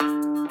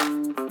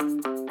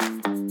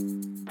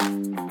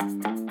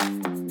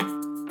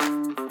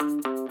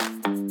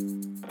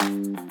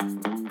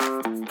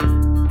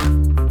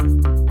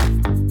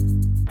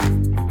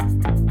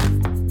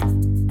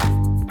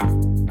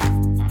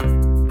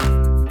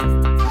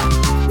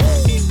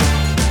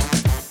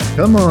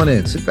Come on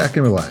in, sit back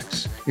and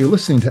relax. You're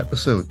listening to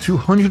episode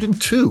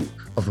 202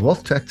 of the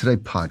Wealth Tech Today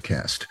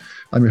podcast.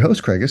 I'm your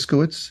host, Craig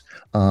Iskowitz,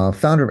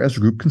 founder of Ezra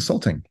Group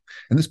Consulting.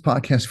 And this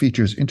podcast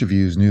features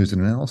interviews, news,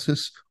 and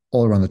analysis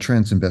all around the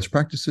trends and best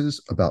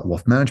practices about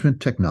wealth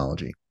management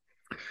technology.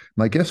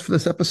 My guest for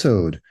this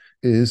episode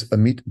is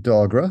Amit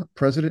Dogra,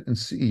 President and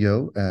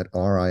CEO at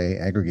RIA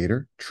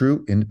aggregator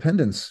True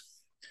Independence.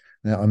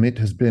 Now, Amit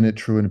has been at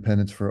True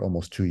Independence for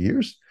almost 2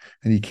 years,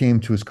 and he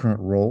came to his current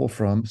role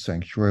from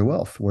Sanctuary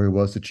Wealth, where he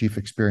was the Chief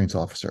Experience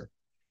Officer.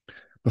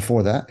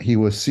 Before that, he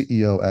was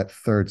CEO at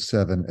Third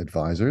Seven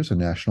Advisors, a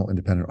national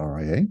independent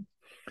RIA.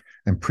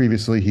 And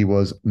previously, he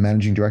was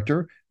Managing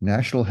Director,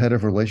 National Head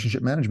of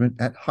Relationship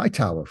Management at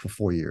Hightower for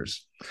 4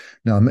 years.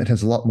 Now, Amit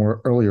has a lot more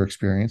earlier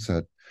experience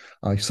at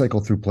I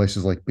cycled through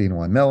places like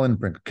BNY Mellon,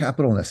 Brinker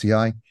Capital, and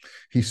SEI.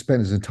 He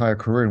spent his entire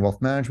career in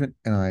wealth management,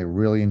 and I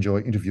really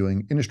enjoy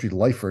interviewing industry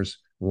lifers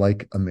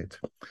like Amit.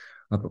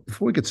 But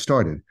before we get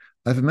started,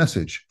 I have a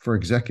message for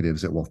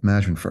executives at wealth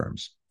management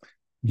firms.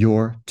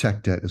 Your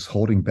tech debt is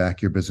holding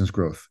back your business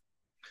growth.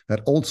 That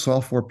old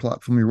software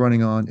platform you're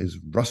running on is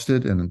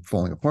rusted and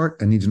falling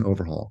apart and needs an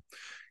overhaul.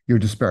 Your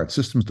disparate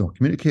systems don't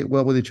communicate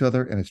well with each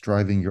other, and it's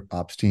driving your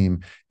ops team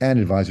and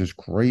advisors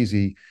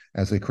crazy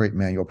as they create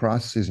manual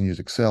processes and use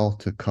Excel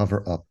to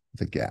cover up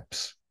the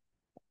gaps.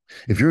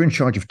 If you're in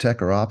charge of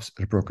tech or ops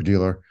at a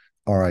broker-dealer,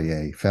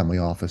 RIA, family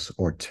office,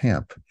 or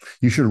TAMP,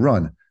 you should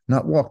run,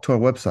 not walk to our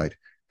website,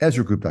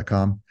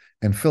 EzraGroup.com,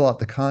 and fill out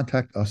the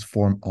Contact Us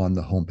form on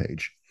the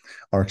homepage.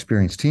 Our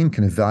experienced team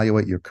can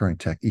evaluate your current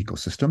tech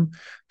ecosystem,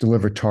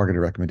 deliver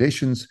targeted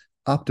recommendations,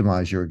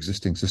 optimize your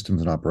existing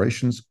systems and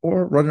operations,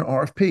 or run an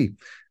RFP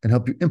and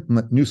help you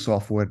implement new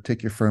software to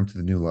take your firm to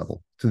the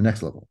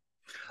next level.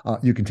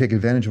 You can take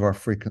advantage of our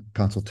free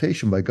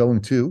consultation by going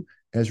to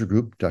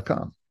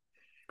EzraGroup.com.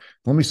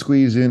 Let me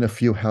squeeze in a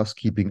few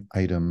housekeeping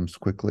items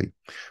quickly.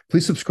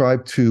 Please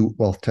subscribe to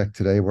Wealth Tech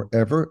Today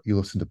wherever you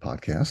listen to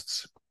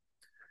podcasts.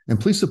 And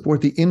please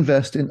support the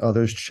Invest in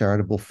Others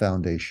Charitable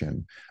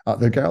Foundation.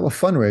 Their gala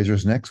fundraiser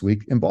is next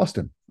week in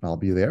Boston. I'll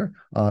be there.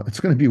 It's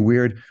going to be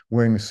weird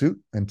wearing a suit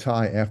and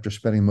tie after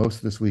spending most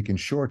of this week in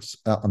shorts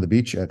out on the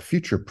beach at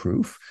Future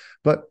Proof,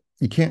 but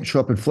you can't show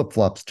up in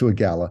flip-flops to a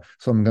gala,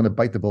 so I'm going to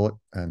bite the bullet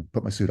and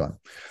put my suit on.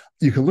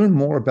 You can learn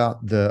more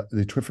about the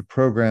terrific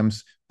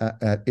programs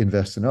at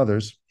Invest in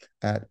Others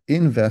at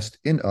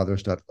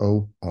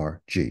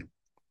investinothers.org.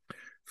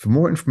 For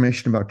more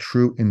information about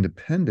True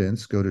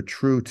Independence, go to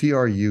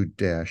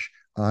true-ind.com.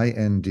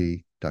 And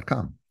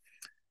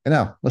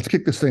now, let's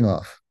kick this thing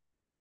off.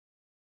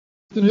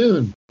 Good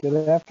afternoon.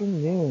 Good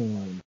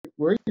afternoon.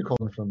 Where are you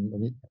calling from,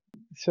 Amit?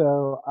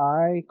 So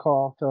I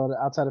call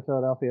outside of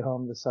Philadelphia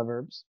home, the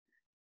suburbs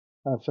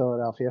of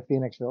Philadelphia,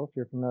 Phoenixville, if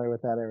you're familiar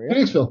with that area.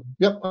 Phoenixville.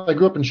 Yep, I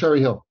grew up in Cherry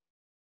Hill.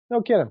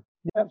 No kidding.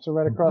 Yep, so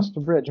right across the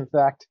bridge. In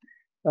fact,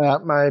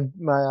 my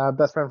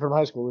best friend from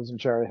high school lives in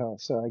Cherry Hill,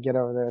 so I get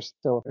over there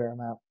still a fair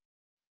amount.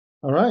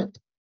 All right.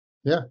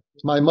 Yeah,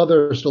 my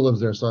mother still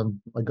lives there, so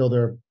I go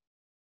there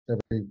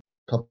every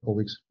couple of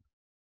weeks.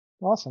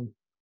 Awesome.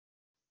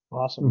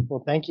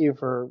 Well, thank you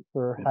for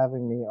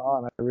having me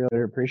on. I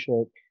really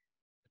appreciate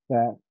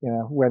that. You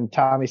know, when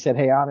Tommy said,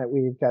 "Hey, Amit,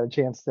 we've got a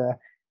chance to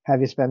have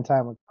you spend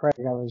time with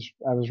Craig," I was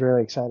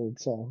really excited.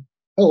 So.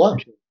 Oh wow.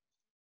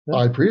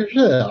 I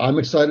appreciate it. I'm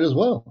excited as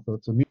well. So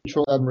it's a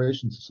mutual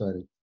admiration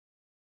society.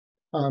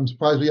 I'm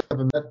surprised we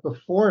haven't met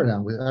before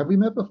now. Have we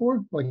met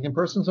before? Like in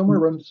person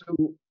somewhere? We're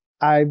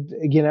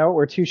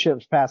two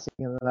ships passing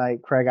in the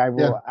night, Craig. I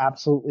will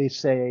absolutely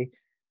say,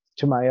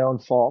 to my own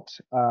fault,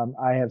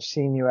 I have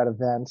seen you at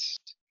events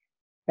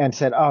and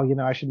said, "Oh,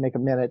 I should make a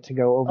minute to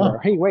go over there.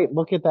 Hey, wait,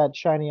 look at that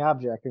shiny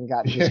object," and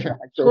got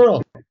distracted.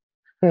 Squirrel.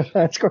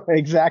 That's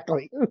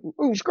exactly.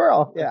 Ooh,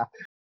 squirrel. Yeah.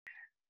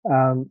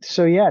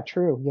 So yeah,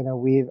 true.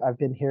 I've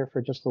been here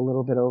for just a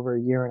little bit over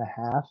a year and a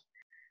half.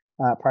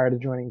 Prior to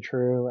joining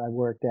True, I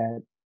worked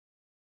at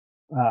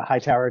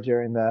Hightower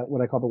during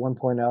what I call the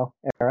 1.0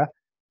 era,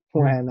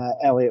 when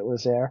Elliot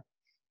was there,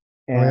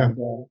 and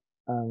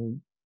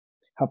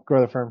helped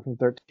grow the firm from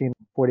 13 to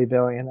 40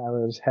 billion. I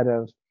was head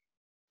of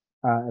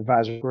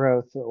advisor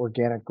growth,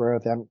 organic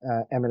growth,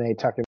 M&A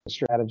tuck-in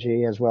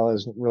strategy, as well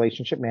as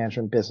relationship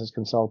management, business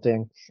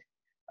consulting,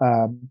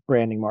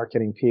 branding,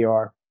 marketing,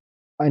 PR.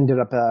 I ended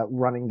up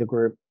running the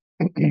group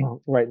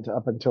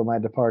up until my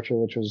departure,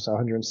 which was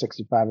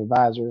 165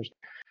 advisors,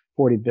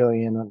 40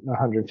 billion,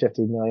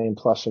 150 million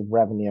plus of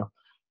revenue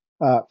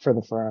for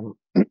the firm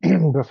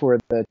before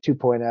the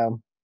 2.0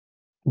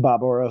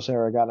 Bob Oros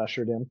era got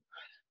ushered in.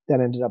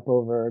 Then ended up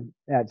over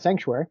at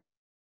Sanctuary,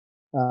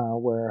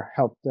 where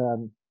helped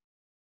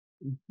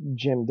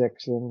Jim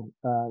Dixon,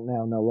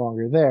 now no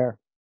longer there,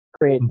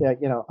 create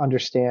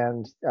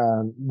understand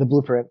the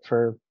blueprint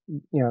for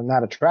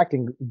not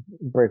attracting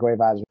breakaway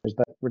advisors,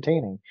 but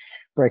retaining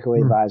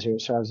breakaway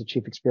advisors. So I was the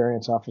chief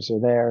experience officer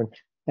there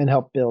and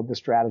helped build the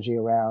strategy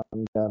around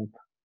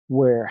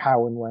where,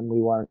 how, and when we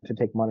wanted to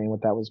take money and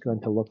what that was going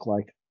to look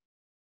like.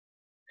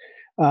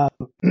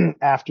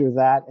 After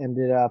that,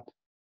 ended up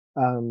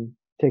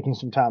taking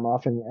some time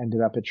off and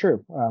ended up at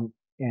True.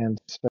 And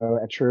so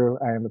at True,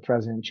 I am the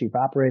president and chief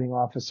operating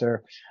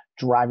officer,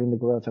 driving the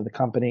growth of the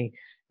company,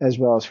 as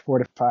well as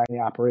fortifying the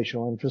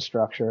operational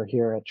infrastructure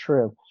here at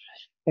True.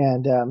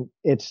 And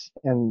it's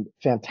a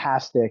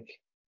fantastic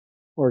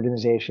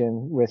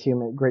organization with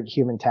great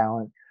human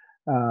talent,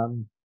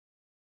 and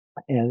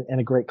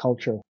a great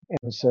culture.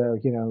 And so,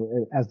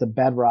 as the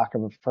bedrock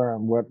of a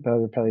firm, what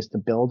better place to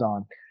build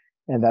on?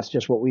 And that's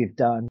just what we've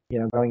done.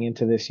 Going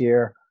into this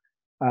year,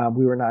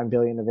 we were 9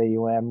 billion of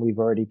AUM. We've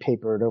already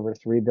papered over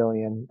 3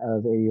 billion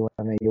of AUM,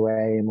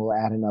 AUA, and we'll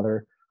add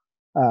another,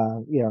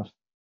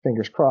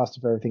 fingers crossed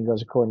if everything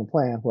goes according to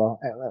plan. Well,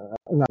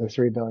 another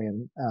 3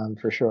 billion,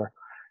 for sure.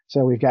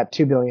 So we've got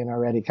 2 billion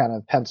already kind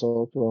of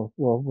penciled. We're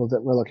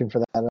looking for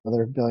that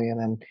another billion.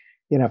 And,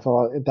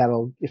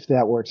 if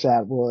that works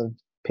out, we'll have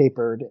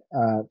papered,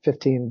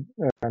 15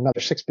 or another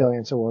 6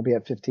 billion. So we'll be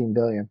at 15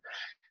 billion.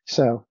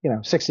 So,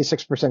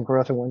 66%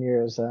 growth in 1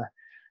 year is,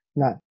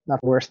 not the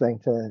worst thing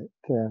to.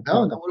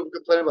 No, what a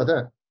good plan about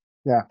that.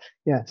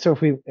 Yeah. So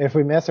if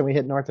we miss and we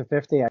hit north of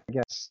 50, I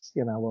guess,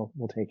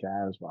 we'll take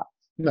that as well.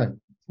 No.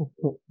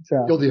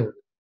 So You'll deal with it.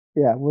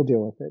 Yeah, we'll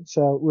deal with it.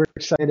 So we're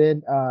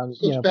excited.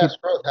 Such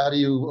fast growth. How do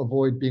you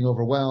avoid being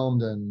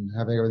overwhelmed and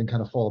having everything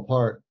kind of fall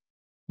apart?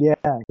 Yeah,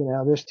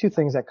 there's two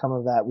things that come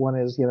of that. One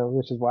is,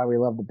 which is why we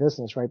love the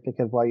business, right?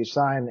 Because while you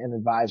sign an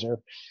advisor,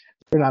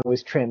 they're not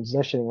always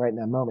transitioning right in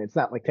that moment. It's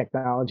not like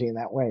technology in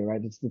that way,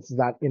 right? It's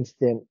not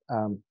instant.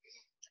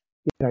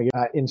 You're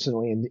not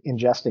instantly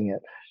ingesting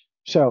it.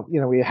 So,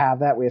 we have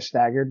that. We have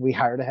staggered. We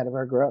hired ahead of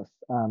our growth.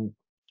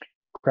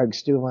 Craig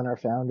Stuhlin, our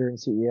founder and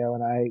CEO,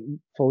 and I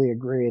fully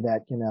agree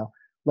that,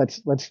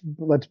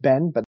 let's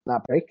bend but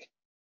not break,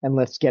 and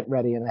let's get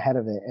ready and ahead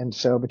of it. And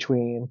so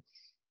between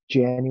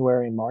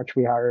January and March,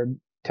 we hired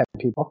 10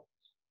 people.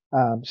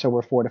 So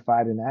we're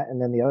fortified in that.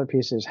 And then the other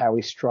piece is how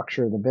we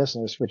structure the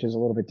business, which is a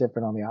little bit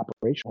different on the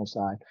operational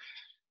side.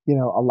 A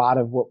lot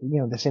of what,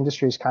 this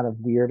industry is kind of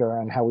weird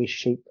around how we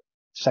shape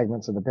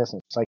segments of the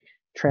business, like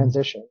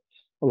transition.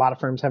 A lot of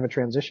firms have a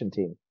transition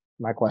team.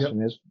 My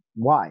question is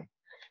why?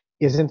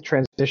 Isn't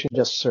transition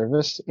just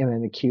service in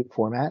an acute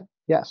format?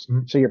 Yes.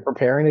 Mm-hmm. So you're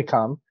preparing to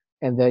come,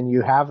 and then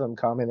you have them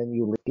come, and then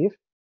you leave.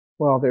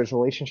 Well, there's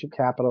relationship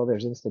capital,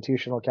 there's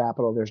institutional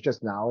capital, there's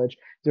just knowledge.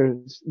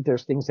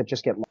 There's things that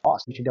just get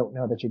lost that you don't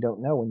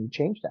know when you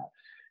change that.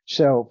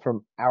 So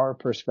from our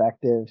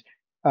perspective,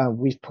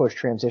 we've pushed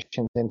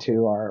transitions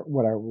into our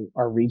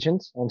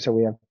regions, and so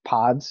we have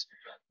pods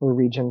or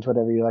regions,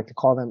 whatever you like to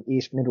call them,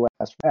 East,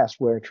 Midwest, West,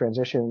 where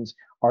transitions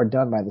are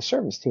done by the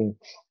service team,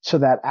 so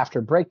that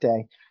after break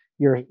day,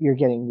 you're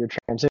getting your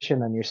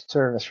transition and your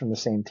service from the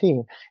same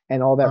team,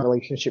 and all that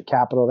relationship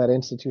capital, that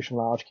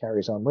institutional knowledge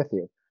carries on with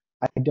you.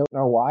 I don't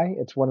know why.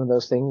 It's one of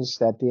those things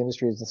that the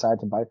industry has decided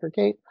to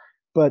bifurcate,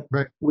 but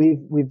right.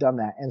 We've done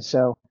that. And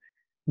so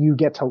you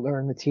get to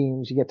learn the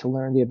teams, you get to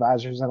learn the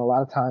advisors, and a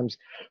lot of times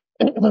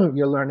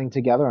you're learning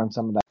together on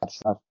some of that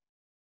stuff.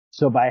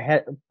 So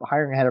by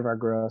hiring ahead of our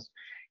growth,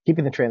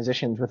 keeping the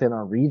transitions within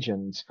our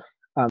regions,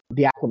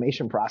 the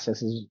acclimation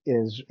process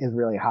is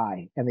really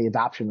high, and the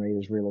adoption rate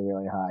is really,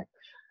 really high.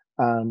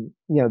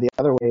 The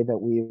other way that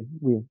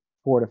we've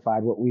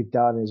fortified what we've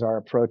done is our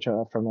approach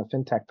from a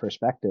fintech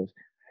perspective.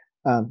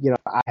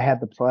 I had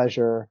the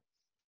pleasure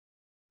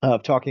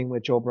of talking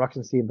with Joel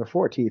Bruckenstein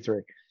before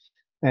T3,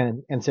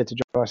 and said to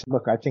Joel, I said,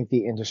 look, I think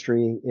the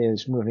industry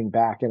is moving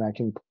back, and I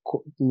can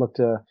look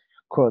to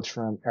quotes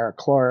from Eric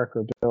Clark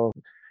or Bill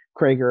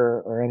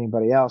Krager or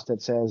anybody else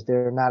that says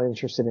they're not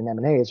interested in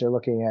M&As. They're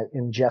looking at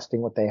ingesting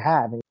what they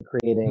have and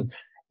creating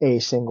a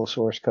single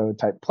source code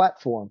type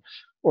platform,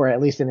 or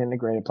at least an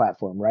integrated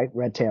platform, right?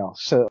 Redtail.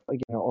 So,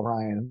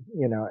 Orion,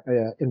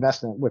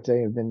 investment, what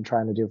they have been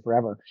trying to do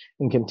forever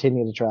and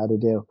continue to try to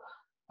do.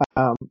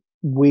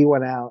 We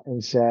went out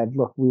and said,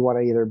 look, we want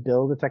to either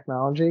build a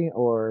technology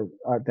or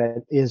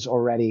that is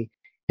already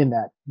in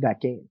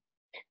that game.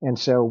 And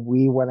so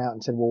we went out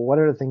and said, well, what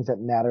are the things that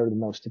matter the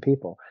most to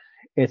people?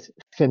 It's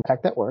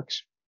fintech that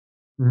works,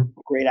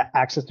 great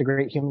access to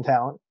great human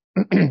talent,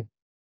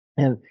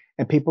 and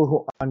people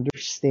who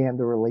understand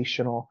the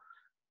relational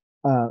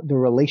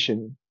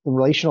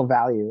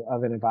value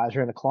of an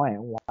advisor and a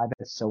client, why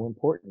that's so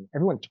important.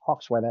 Everyone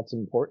talks why that's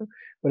important,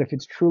 but if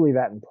it's truly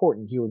that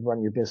important, you would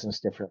run your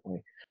business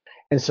differently.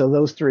 And so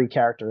those three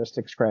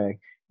characteristics, Craig,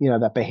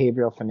 that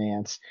behavioral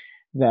finance,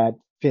 that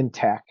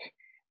fintech,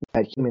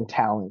 that human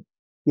talent,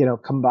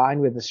 combined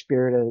with the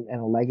spirit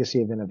and a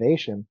legacy of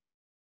innovation,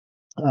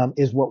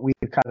 is what we've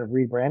kind of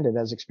rebranded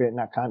as experience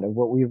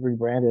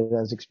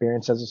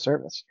as a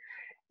service.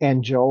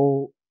 And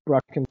Joel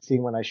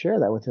Bruckenstein, when I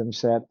shared that with him,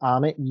 said,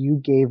 Amit, you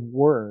gave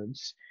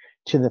words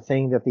to the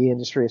thing that the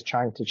industry is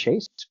trying to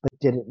chase, but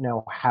didn't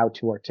know how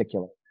to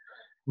articulate.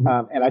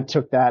 And I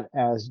took that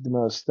as the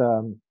most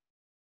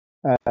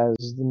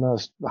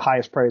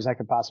highest praise I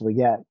could possibly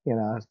get,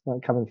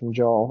 coming from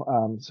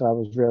Joel. So I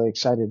was really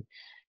excited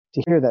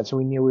to hear that. So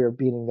we knew we were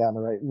beating down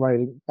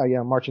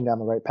marching down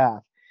the right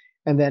path.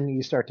 And then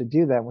you start to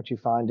do that. What you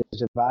find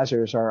is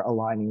advisors are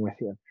aligning with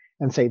you,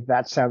 and say,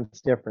 that sounds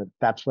different.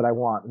 That's what I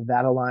want.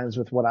 That aligns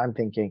with what I'm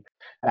thinking.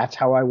 That's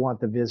how I want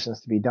the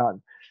business to be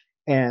done.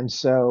 And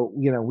so,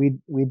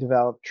 we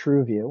developed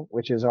TruView,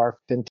 which is our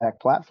fintech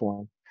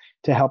platform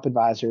to help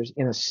advisors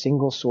in a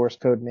single source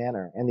code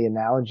manner. And the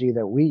analogy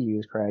that we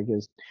use, Craig,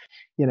 is,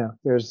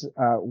 there's,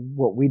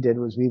 what we did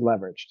was we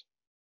leveraged.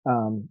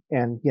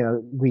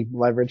 We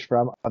leveraged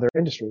from other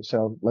industries.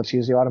 So let's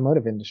use the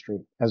automotive industry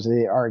as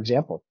our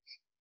example.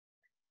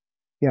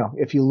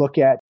 If you look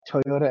at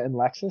Toyota and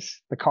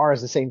Lexus, the car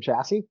is the same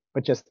chassis,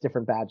 but just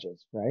different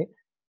badges, right?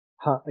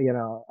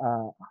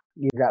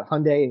 You've got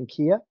Hyundai and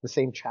Kia, the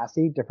same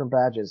chassis, different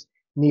badges.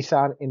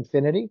 Nissan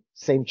Infiniti,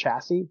 same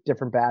chassis,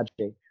 different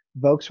badging.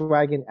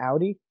 Volkswagen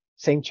Audi,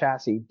 same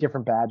chassis,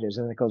 different badges,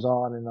 and it goes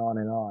on and on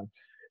and on.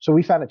 So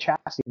we found a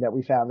chassis that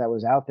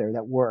was out there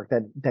that worked,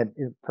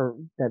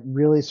 that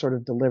really sort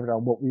of delivered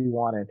on what we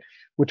wanted,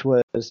 which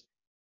was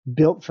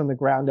built from the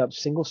ground up,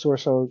 single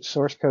source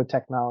code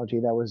technology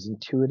that was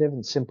intuitive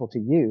and simple to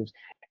use,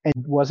 and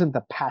wasn't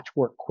the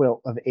patchwork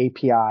quilt of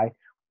API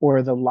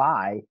or the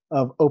lie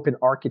of open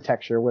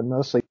architecture, when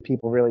mostly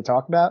people really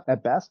talk about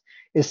at best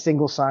is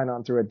single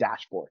sign-on through a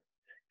dashboard.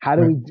 How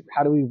do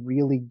we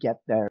really get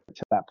there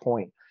to that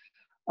point?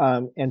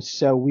 And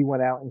so we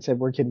went out and said,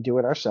 we can do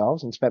it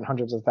ourselves, and spent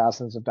hundreds of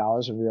thousands of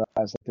dollars and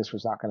realized that this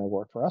was not going to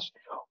work for us,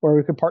 or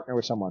we could partner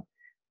with someone.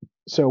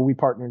 So we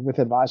partnered with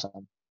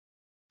Advizon.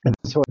 And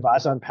so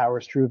Advizon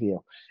powers TruView,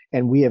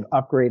 and we have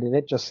upgraded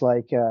it just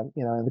like, in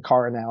the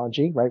car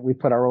analogy, right? We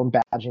put our own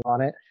badging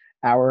on it.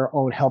 Our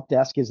own help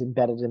desk is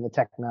embedded in the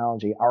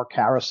technology. Our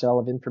carousel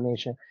of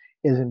information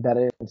is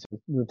embedded into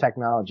the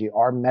technology.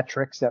 Our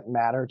metrics that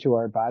matter to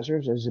our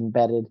advisors is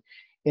embedded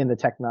in the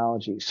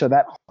technology. So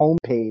that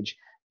homepage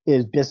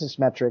is business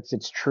metrics.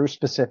 It's true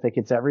specific.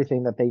 It's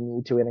everything that they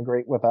need to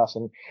integrate with us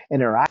and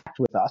interact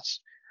with us,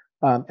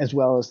 as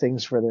well as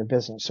things for their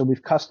business. So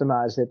we've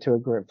customized it to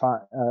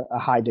a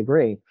high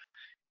degree.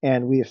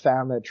 And we have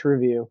found that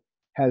TruView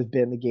has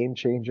been the game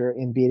changer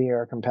in beating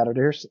our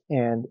competitors,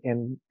 and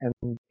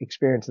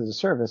experience as a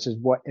service is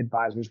what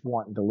advisors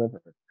want and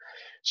deliver.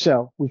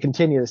 So we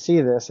continue to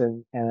see this,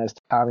 and as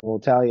Tommy will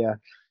tell you,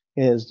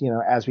 is,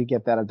 as we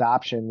get that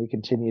adoption, we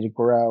continue to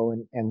grow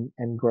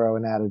and grow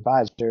and add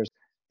advisors.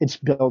 It's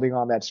building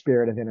on that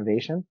spirit of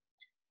innovation,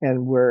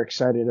 and we're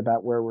excited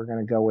about where we're going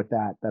to go with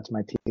that. That's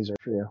my teaser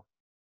for you.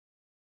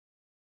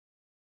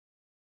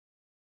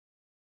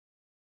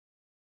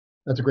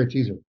 That's a great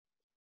teaser.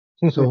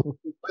 So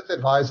with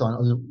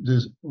Advizon,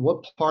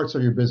 what parts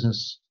of your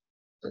business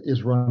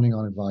is running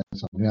on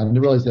Advizon? I didn't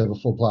realize they have a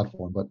full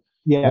platform, but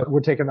we're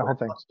taking the whole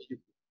thing.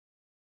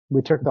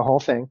 We took the whole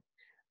thing,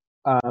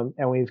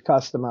 and we've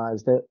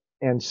customized it.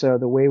 And so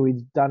the way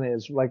we've done it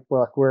is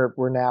look,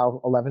 we're now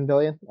 11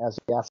 billion as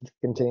the assets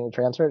continue to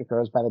transfer. It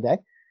grows by the day,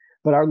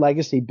 but our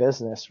legacy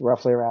business,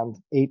 roughly around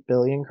 8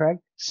 billion, Craig,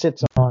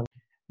 sits on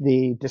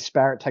the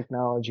disparate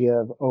technology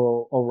of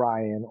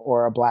Orion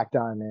or a Black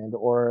Diamond,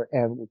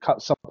 and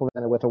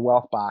supplemented with a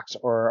Wealth Box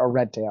or a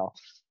Redtail.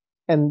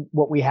 And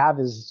what we have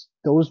is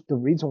the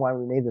reason why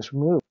we made this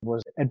move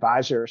was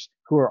advisors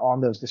who are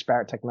on those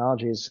disparate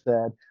technologies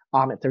said,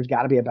 Amit, there's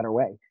got to be a better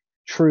way.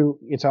 True,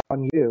 it's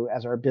on you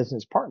as our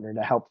business partner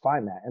to help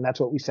find that. And that's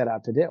what we set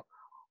out to do.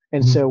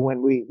 And so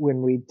when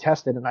we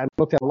tested, and I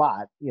looked at a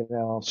lot,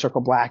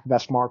 Circle Black,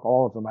 Vestmark,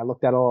 all of them, I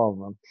looked at all of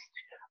them.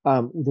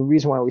 The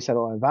reason why we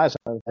settled on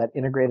Advizon is that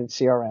integrated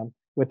CRM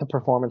with the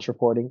performance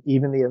reporting,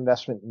 even the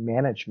investment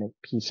management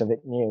piece of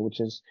it new, which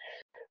is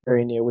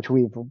very new, which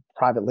we've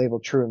private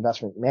labeled True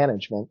Investment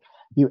Management.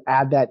 You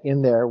add that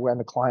in there when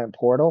the client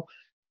portal,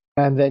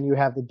 and then you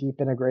have the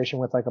deep integration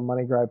with like a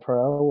MoneyGuide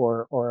Pro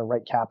or a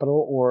Right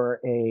Capital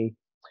or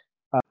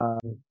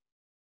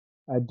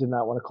I did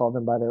not want to call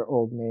them by their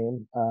old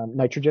name,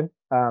 Nitrogen,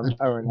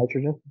 or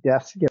Nitrogen.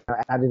 Yes,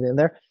 added in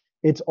there.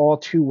 It's all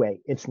two-way.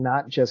 It's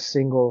not just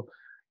single.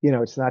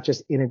 It's not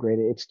just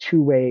integrated. It's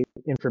two-way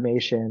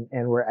information,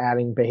 and we're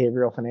adding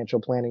behavioral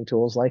financial planning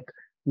tools like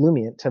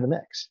Lumient to the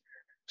mix.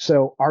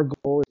 So our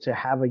goal is to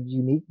have a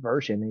unique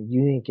version, a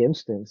unique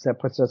instance that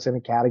puts us in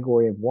a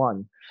category of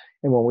one.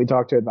 And when we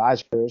talk to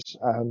advisors,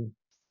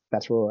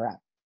 that's where we're at.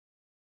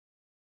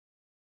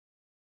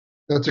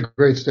 That's a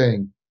great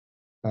saying.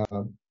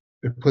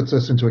 It puts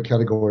us into a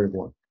category of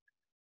one.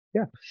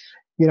 Yeah.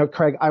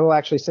 Craig, I will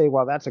actually say,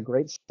 while that's a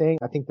great thing,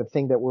 I think the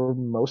thing that we're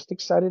most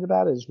excited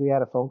about is we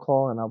had a phone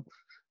call, and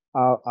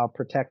I'll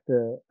protect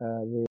the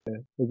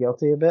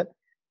guilty a bit,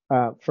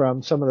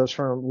 from some of those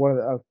firms,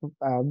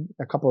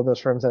 a couple of those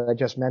firms that I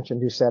just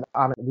mentioned, who said,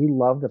 Amit, we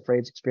love the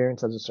phrase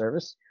experience as a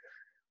service.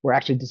 We're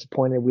actually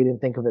disappointed we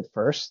didn't think of it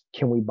first.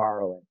 Can we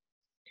borrow it?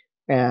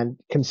 And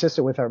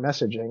consistent with our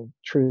messaging,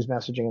 True's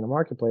messaging in the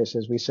marketplace,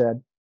 is we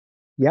said,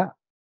 yeah,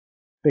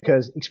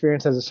 because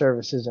experience as a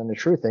service isn't a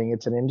true thing.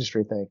 It's an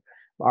industry thing.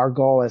 Our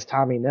goal, as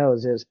Tommy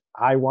knows, is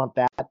I want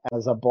that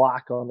as a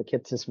block on the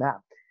KITSIS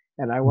map.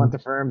 And I want the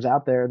firms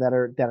out there that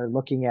are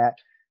looking at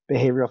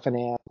behavioral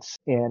finance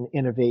and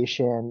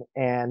innovation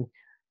and,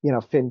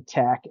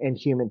 fintech and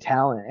human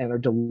talent, and are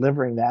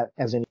delivering that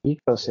as an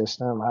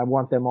ecosystem. I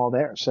want them all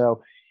there.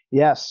 So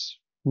yes,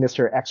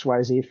 Mr.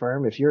 XYZ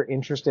firm, if you're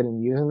interested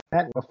in using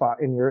that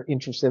and you're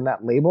interested in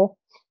that label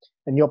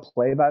and you'll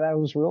play by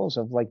those rules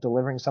of like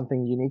delivering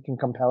something unique and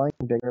compelling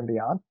and bigger and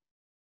beyond,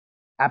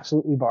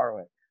 absolutely borrow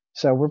it.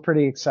 So we're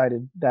pretty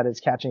excited that it's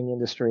catching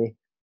industry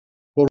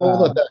Well,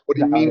 hold on back. What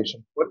do you mean?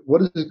 validation.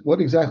 What is it?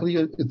 What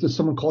exactly does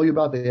someone call you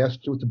about? They asked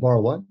you to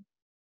borrow what?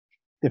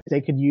 If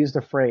they could use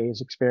the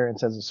phrase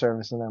experience as a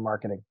service in their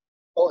marketing.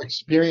 Oh,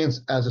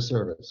 experience as a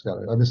service.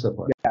 Got it. I missed that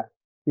part.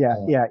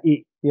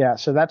 Yeah.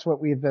 So that's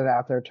what we've been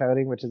out there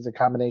touting, which is a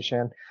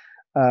combination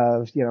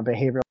of,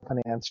 behavioral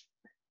finance,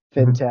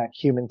 fintech,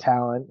 human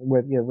talent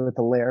with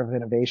the layer of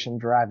innovation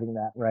driving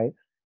that, right?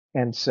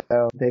 And so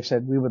they've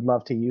said, we would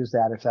love to use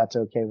that if that's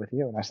okay with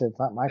you. And I said, it's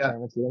not my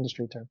term, it's the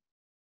industry term.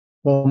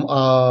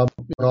 Well,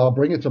 I'll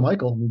bring it to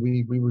Michael.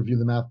 We review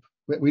the map.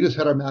 We just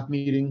had our map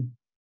meeting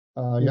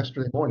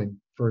yesterday morning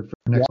for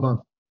next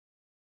month.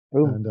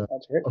 Boom. And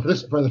That's great.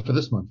 for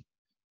this month.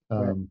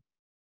 Right.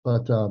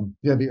 But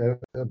the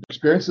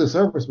experience of the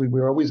service,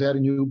 we're always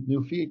adding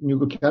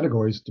new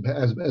categories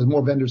as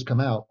more vendors come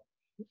out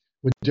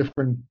with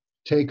different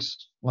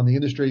takes on the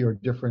industry or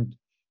different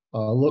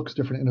looks,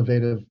 different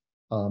innovative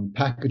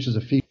packages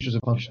of features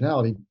and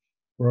functionality.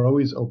 We're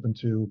always open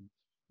to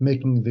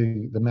making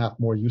the map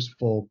more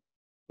useful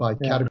by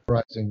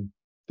categorizing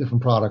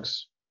different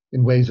products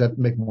in ways that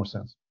make more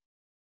sense.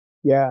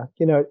 Yeah,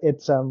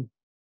 it's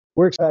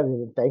we're excited,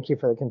 and thank you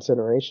for the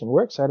consideration.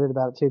 We're excited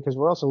about it too because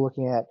we're also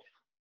looking at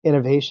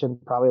innovation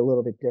probably a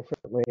little bit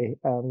differently.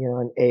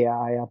 In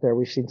AI out there,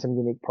 we've seen some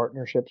unique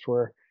partnerships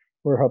where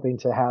we're hoping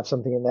to have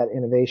something in that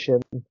innovation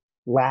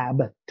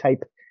lab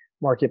type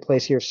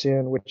marketplace here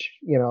soon, which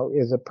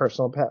is a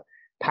personal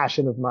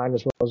passion of mine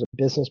as well as a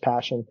business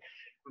passion.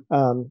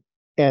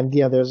 And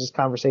there's this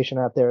conversation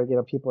out there.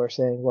 People are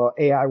saying, well,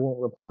 AI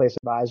won't replace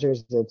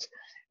advisors. It's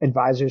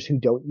advisors who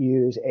don't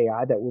use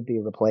AI that would be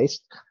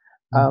replaced.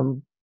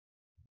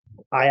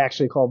 I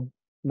actually called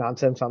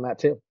nonsense on that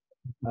too.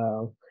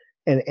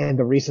 And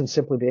the reason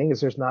simply being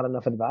is there's not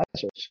enough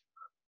advisors.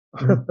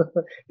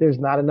 There's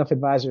not enough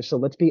advisors. So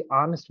let's be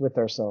honest with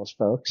ourselves,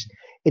 folks.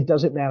 It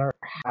doesn't matter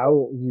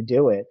how you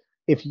do it.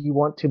 If you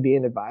want to be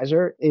an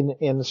advisor in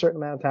a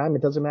certain amount of time,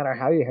 it doesn't matter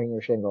how you hang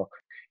your shingle.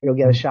 You'll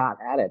get a shot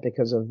at it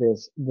because of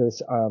this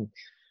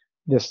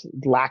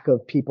lack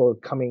of people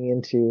coming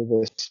into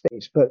this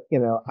space. But,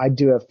 I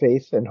do have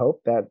faith and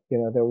hope that,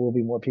 there will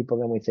be more people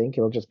than we think.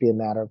 It'll just be a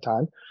matter of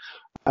time.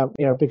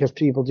 Because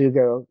people do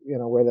go,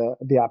 where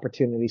the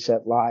opportunity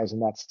set lies.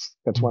 And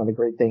that's one of the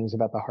great things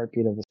about the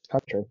heartbeat of this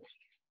country.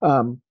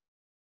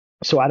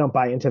 So I don't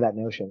buy into that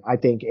notion. I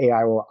think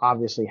AI will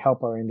obviously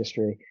help our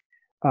industry,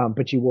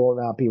 but you will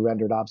not be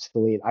rendered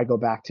obsolete. I go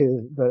back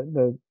to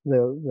the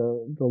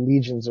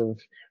legions of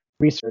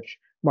research.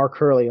 Mark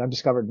Hurley,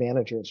 undiscovered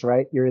managers,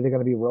 right? You're either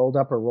going to be rolled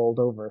up or rolled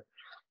over.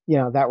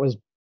 That was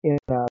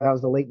that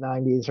was the late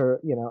 '90s or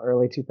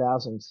early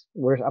 2000s.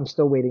 I'm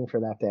still waiting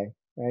for that day,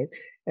 right?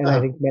 And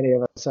I think many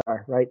of us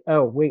are, right?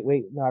 Oh, wait,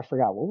 no, I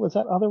forgot. What was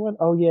that other one?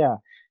 Oh yeah,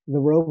 the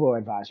robo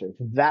advisors.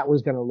 That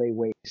was going to lay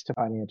waste to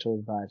financial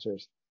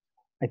advisors.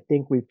 I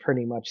think we've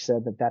pretty much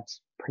said that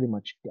that's pretty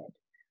much dead.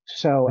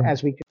 So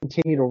as we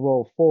continue to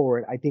roll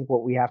forward, I think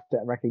what we have to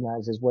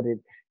recognize is what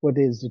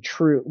is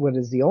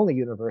the only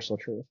universal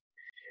truth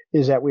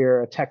is that we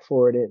are a tech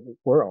forward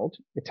world,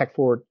 a tech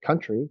forward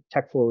country,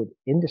 tech forward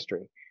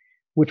industry,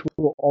 which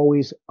will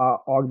always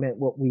augment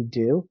what we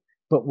do,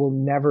 but will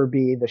never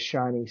be the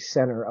shiny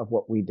center of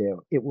what we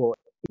do. It will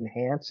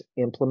enhance,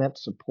 implement,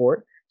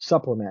 support,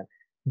 supplement,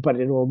 but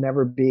it will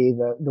never be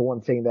the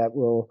one thing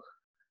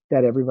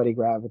that everybody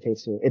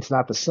gravitates to. It's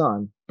not the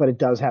sun, but it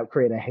does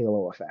create a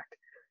halo effect.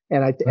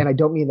 And I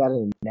don't mean that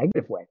in a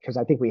negative way, because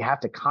I think we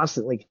have to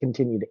constantly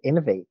continue to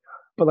innovate.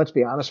 But let's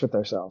be honest with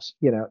ourselves.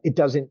 It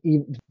doesn't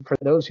even, for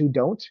those who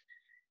don't,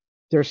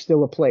 there's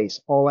still a place.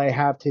 All I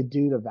have to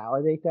do to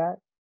validate that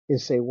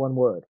is say one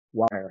word: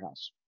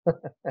 wirehouse.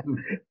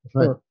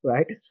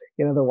 Right?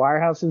 The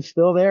wirehouse is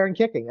still there and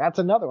kicking. That's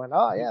another one.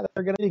 Oh yeah,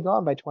 they're going to be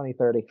gone by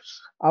 2030.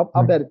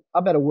 I'll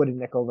bet a wooden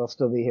nickel they'll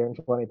still be here in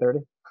 2030.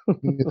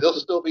 They'll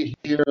still be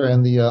here,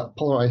 and the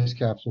polar ice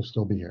caps will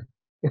still be here.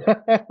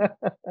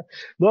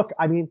 Look,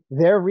 I mean,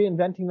 they're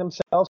reinventing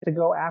themselves to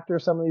go after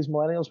some of these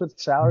millennials with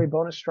salary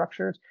bonus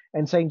structures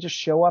and saying just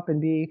show up and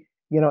be,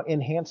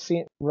 enhanced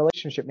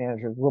relationship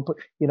managers. We'll put,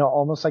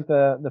 almost like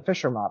the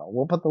Fisher model.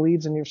 We'll put the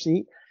leads in your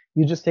seat.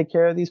 You just take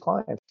care of these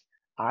clients.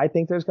 I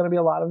think there's going to be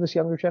a lot of this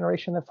younger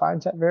generation that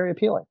finds that very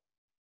appealing,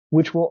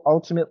 which will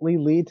ultimately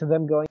lead to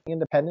them going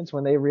independent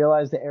when they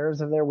realize the errors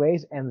of their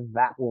ways, and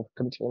that will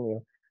continue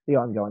the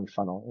ongoing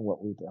funnel in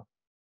what we do.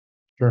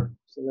 Sure.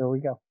 So there we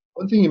go.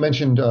 One thing you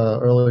mentioned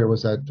earlier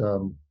was that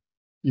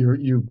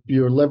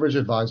you're leverage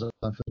advisor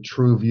for the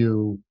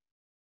TruView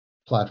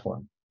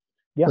platform.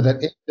 Yeah. But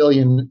that 8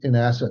 billion in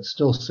assets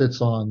still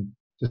sits on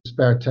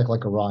disparate tech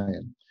like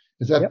Orion.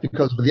 Is that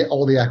because with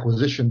all the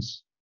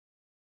acquisitions,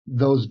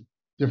 those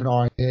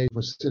different RIAs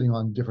were sitting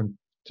on different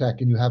tech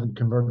and you haven't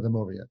converted them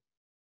over yet?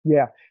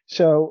 Yeah.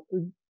 So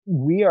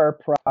we are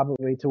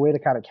probably, the way to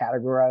kind of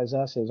categorize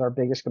us is our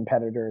biggest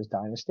competitor is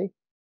Dynasty.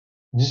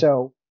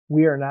 So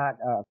we are not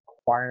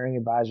acquiring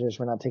advisors.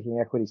 We're not taking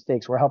equity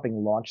stakes. We're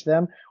helping launch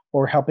them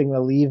or helping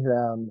relieve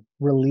them,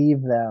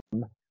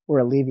 or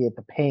alleviate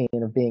the pain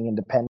of being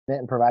independent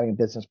and providing a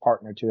business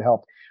partner to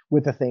help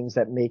with the things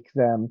that make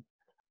them,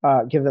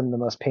 give them the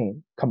most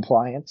pain: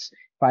 compliance,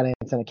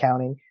 finance and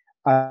accounting,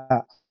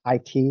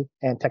 IT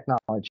and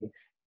technology,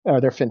 or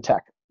their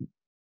fintech.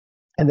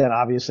 And then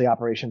obviously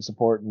operation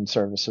support and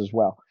service as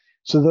well.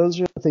 So those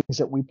are the things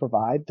that we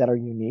provide that are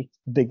unique.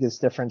 The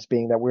biggest difference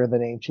being that we're the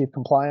named chief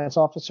compliance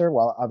officer,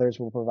 while others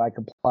will provide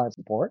compliance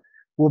support.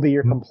 We'll be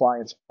your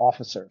compliance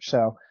officer.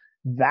 So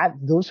that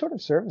those sort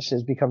of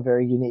services become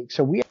very unique.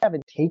 So we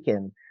haven't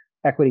taken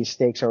equity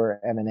stakes or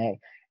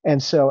M&A.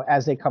 And so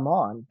as they come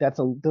on,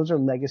 those are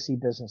legacy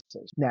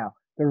businesses. Now,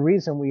 the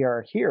reason we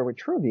are here with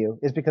TruView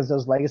is because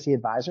those legacy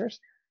advisors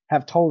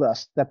have told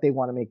us that they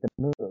want to make the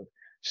move.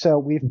 So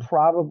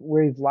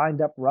we've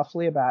lined up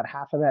roughly about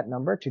half of that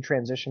number to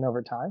transition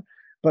over time,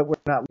 but we're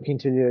not looking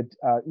to do,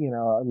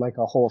 like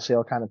a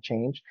wholesale kind of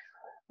change.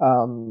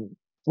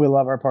 We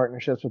love our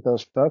partnerships with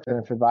those folks,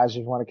 and if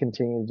advisors want to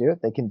continue to do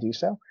it, they can do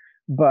so.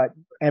 But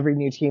every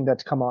new team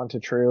that's come on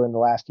to True in the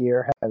last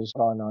year has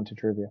gone on to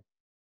TruView.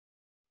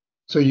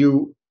 So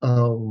you're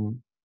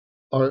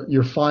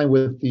fine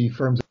with the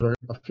firms that are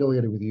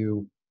affiliated with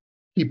you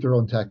keep their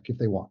own tech if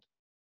they want?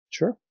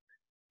 Sure.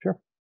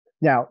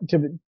 Now,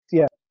 to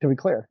be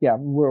clear,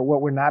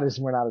 we're not a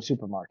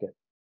supermarket.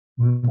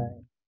 Right?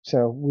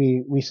 So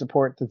we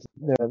support the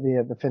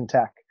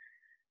fintech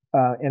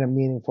in a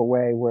meaningful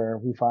way where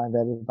we find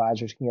that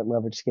advisors can get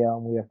leverage scale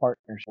and we have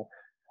partnership,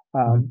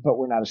 but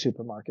we're not a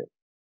supermarket.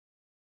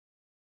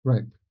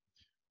 Right.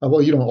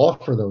 Well, you don't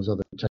offer those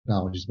other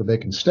technologies, but they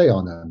can stay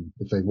on them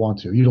if they want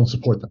to. You don't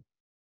support them.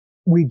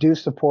 We do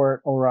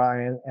support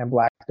Orion and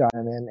Black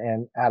Diamond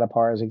and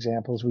Adapar as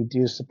examples. We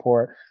do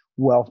support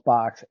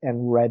Wealthbox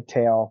and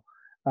Redtail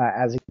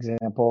as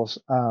examples.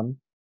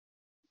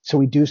 So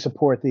we do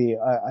support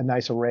a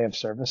nice array of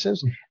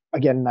services.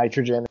 Again,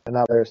 Nitrogen and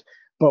others.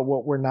 But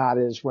what we're not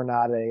a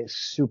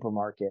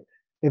supermarket.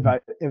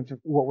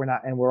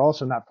 We're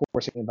also not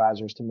forcing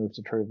advisors to move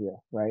to TruView,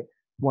 right?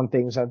 One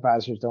thing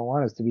advisors don't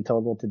want is to be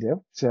told what to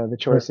do. So the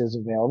choice is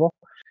available.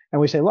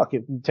 And we say, look,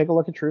 if you take a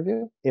look at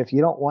TruView, if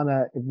you don't want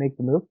to make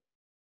the move,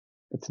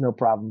 it's no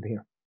problem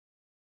here.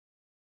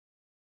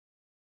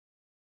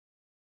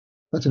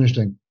 That's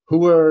interesting.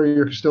 Who are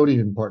your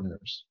custodian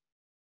partners?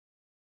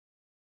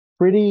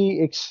 Pretty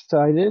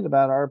excited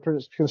about our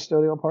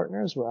custodial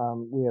partners.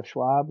 We have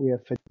Schwab, we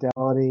have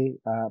Fidelity,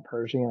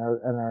 Pershing,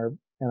 and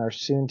our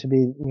soon to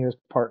be newest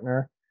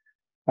partner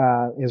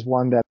is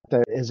one that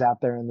is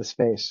out there in the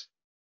space.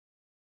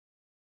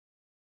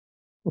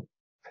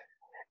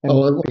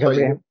 You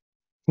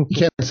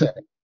can't say.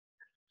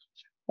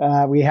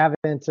 We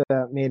haven't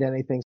made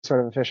anything sort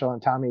of official,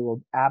 and Tommy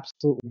will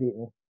absolutely beat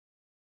me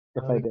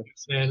if I do.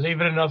 Leave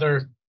it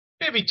another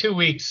maybe 2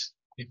 weeks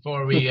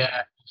before we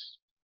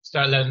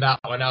start letting that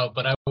one out,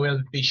 but I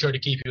will be sure to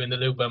keep you in the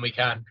loop when we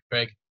can,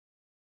 Craig.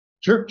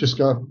 Sure,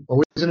 just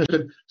always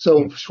interested.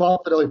 So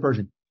Schwab, Fidelity,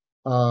 Pershing.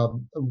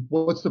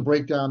 What's the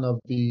breakdown of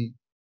the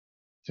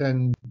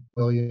 10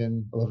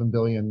 billion, 11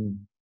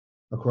 billion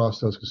across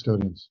those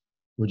custodians,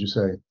 would you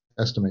say?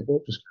 Estimate.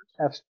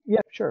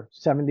 Yeah, sure.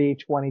 70,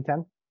 20,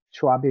 10.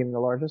 Schwab being the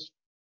largest.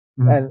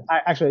 And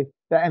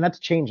and that's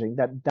changing.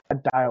 That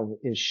dial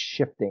is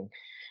shifting.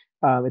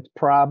 It's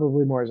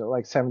probably more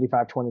like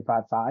 75,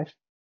 25, 5.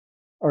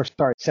 Or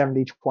sorry,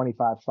 70,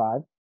 25,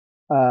 5.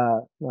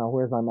 No,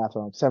 where's my math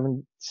wrong?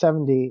 70,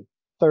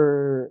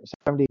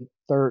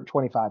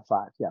 25,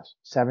 5. Yes.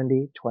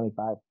 70,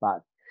 25,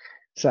 5.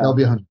 So that'll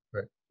be 100,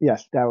 right?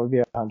 Yes, that would be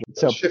 100.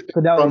 So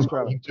Fidelity's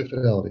growing. To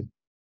Fidelity.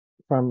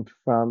 From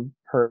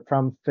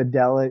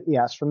Fidelity,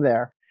 yes, from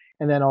there.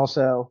 And then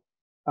also,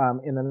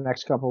 in the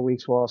next couple of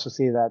weeks, we'll also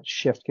see that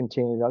shift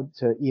continue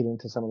to eat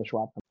into some of the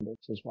Schwab numbers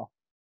as well.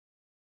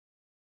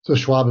 So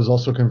Schwab is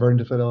also converting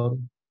to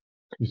Fidelity?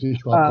 You see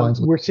Schwab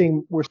clients? We're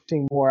seeing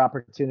more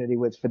opportunity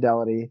with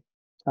Fidelity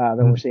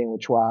than we're seeing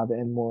with Schwab,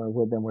 and more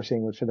than we're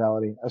seeing with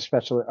Fidelity,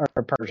 especially or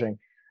Pershing,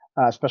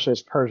 especially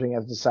as Pershing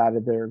has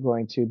decided they're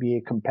going to be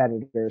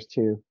competitors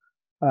to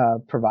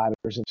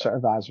providers of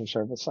advisor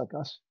service like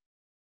us.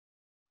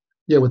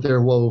 Yeah, with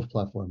their Wove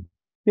platform.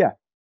 Yeah.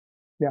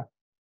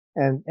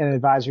 And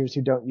advisors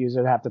who don't use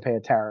it have to pay a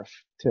tariff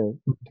to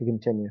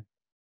continue.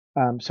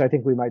 So I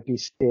think we might be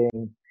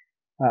seeing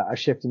a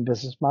shift in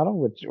business model,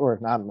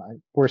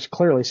 we're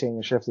clearly seeing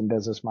a shift in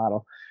business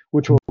model,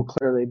 which will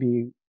clearly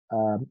be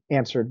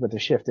answered with a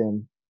shift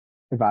in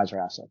advisor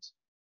assets.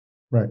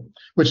 Right.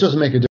 Which doesn't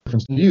make a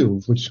difference to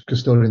you, which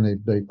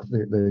custodian they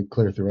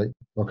clear through, right?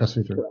 Or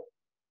custody through. Correct.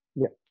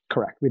 Yeah,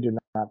 correct. We do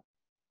not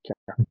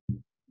care.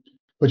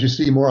 But you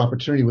see more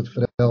opportunity with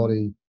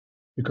Fidelity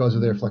because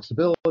of their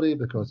flexibility,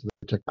 because of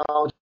their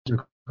technology,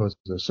 because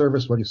of their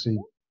service. What do you see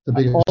the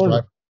biggest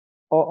driver?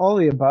 All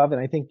the above. And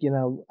I think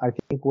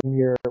when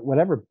you're,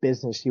 whatever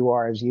business you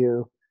are, as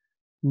you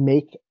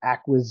make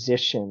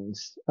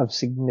acquisitions of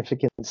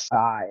significant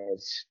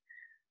size,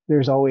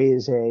 there's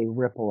always a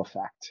ripple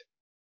effect.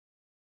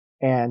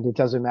 And it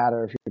doesn't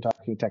matter if you're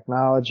talking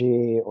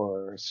technology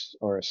or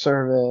a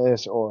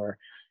service or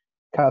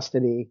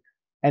custody.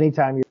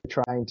 Anytime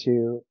you're trying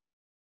to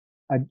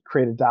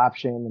create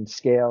adoption and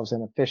scales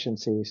and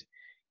efficiencies,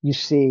 you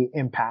see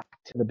impact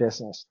to the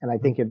business. And I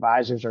think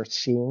advisors are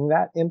seeing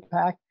that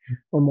impact,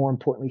 or more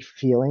importantly,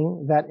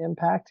 feeling that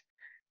impact,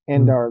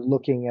 and are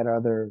looking at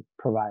other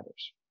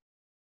providers.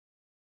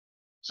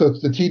 So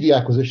it's the TD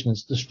acquisition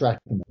is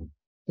distracting them.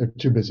 They're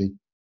too busy.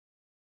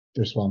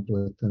 They're swamped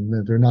with,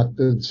 and they're not,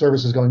 the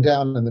service is going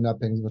down, and they're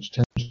not paying as much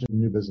attention to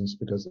new business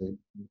because they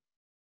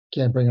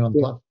can't bring it on the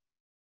platform.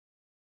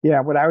 Yeah,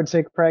 what I would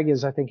say, Craig,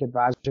 is I think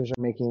advisors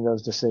are making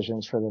those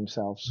decisions for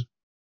themselves.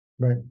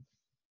 Right.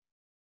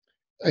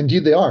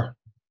 Indeed, they are.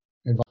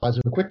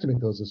 Advisors are quick to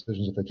make those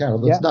decisions if they can.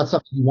 Although it's not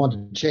something you want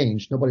to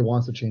change. Nobody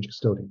wants to change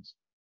custodians.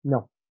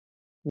 No,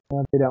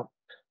 they don't.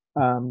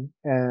 But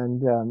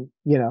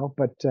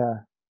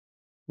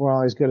we're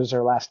all as good as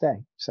our last day.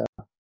 So.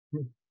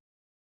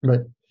 Right.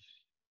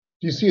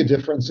 Do you see a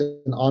difference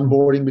in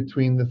onboarding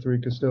between the three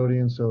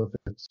custodians? So if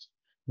it's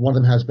one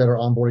of them has better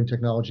onboarding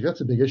technology,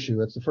 that's a big issue.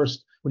 That's the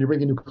first, when you're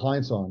bringing new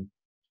clients on,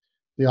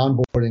 the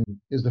onboarding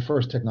is the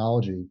first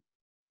technology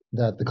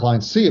that the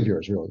clients see of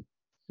yours, really.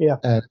 Yeah.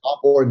 And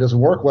onboarding doesn't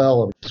work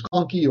well, or it's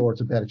clunky, or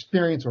it's a bad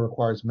experience, or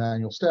requires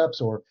manual steps,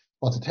 or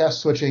lots of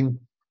task switching.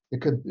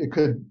 It could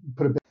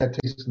put a bad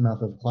taste in the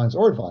mouth of clients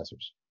or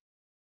advisors.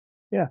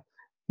 Yeah.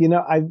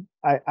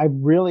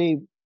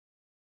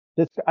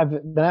 I've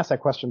been asked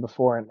that question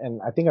before,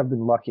 and I think I've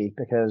been lucky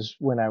because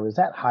when I was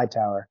at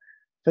Hightower,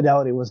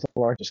 Fidelity was the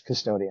largest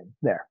custodian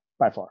there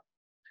by far.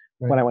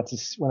 Right. When I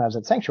was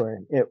at Sanctuary,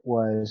 it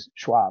was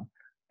Schwab.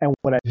 And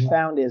what I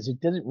found is it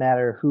didn't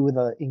matter who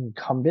the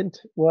incumbent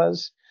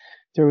was.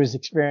 There was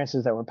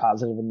experiences that were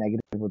positive and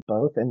negative with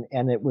both. And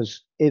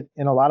it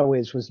in a lot of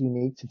ways was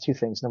unique to two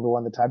things. Number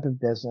one, the type of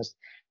business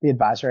the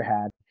advisor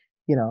had.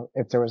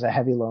 If there was a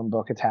heavy loan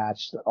book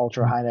attached,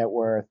 ultra high net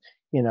worth,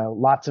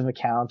 lots of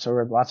accounts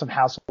or lots of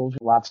households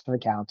with lots of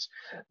accounts.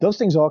 Those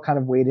things all kind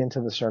of weighed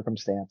into the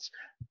circumstance.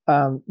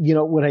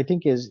 What I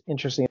think is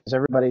interesting is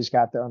everybody's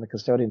got on the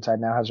custodian side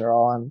now has their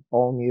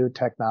all new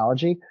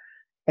technology.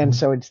 And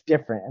so it's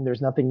different and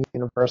there's nothing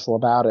universal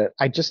about it.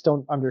 I just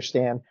don't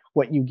understand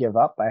what you give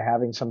up by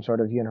having some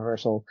sort of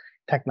universal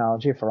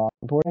technology for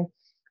onboarding.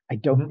 I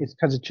don't, it's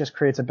because it just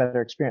creates a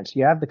better experience.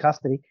 You have the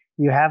custody,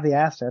 you have the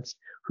assets.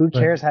 Who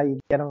cares how you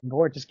get them on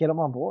board? Just get them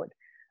on board.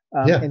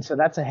 And so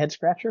that's a head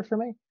scratcher for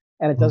me.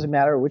 And it doesn't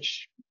matter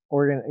which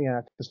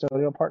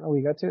custodial partner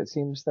we go to. It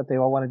seems that they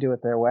all want to do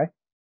it their way.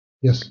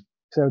 Yes.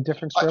 So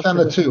different. I found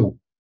that too.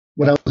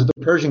 When I was at the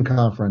Persian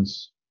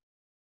conference,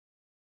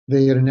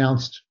 they had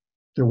announced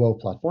their Wove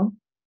platform,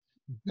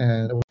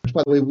 and which,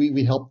 by the way,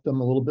 we helped them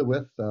a little bit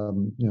with.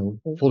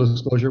 Full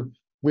disclosure,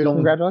 we don't.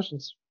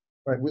 Congratulations.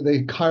 Right,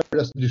 they hired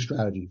us to do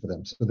strategy for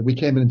them, so that we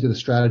came in and did a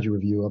strategy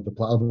review of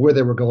of where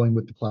they were going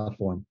with the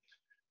platform,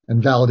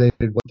 and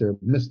validated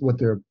what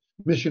their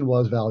mission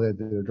was, validated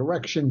their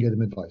direction, gave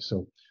them advice.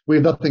 So we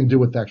have nothing to do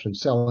with actually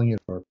selling it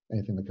or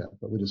anything like that,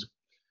 but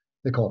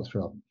they called us for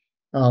help.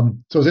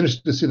 So it was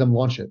interesting to see them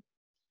launch it,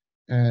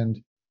 and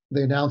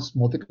they announced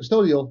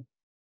multi-custodial.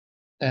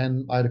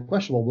 And I had a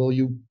question: well, will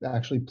you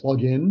actually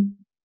plug in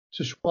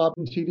to Schwab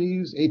and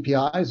TD's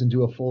APIs and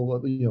do a full,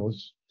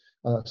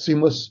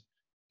 seamless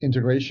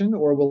integration,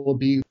 or will it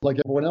be like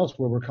everyone else,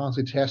 where we're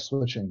constantly task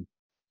switching?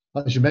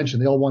 As you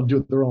mentioned, they all want to do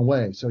it their own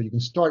way. So you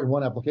can start in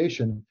one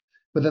application,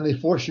 but then they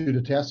force you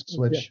to task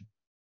switch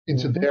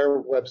into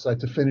their website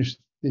to finish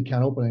the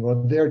account opening,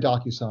 or their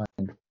DocuSign.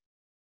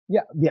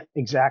 Yeah,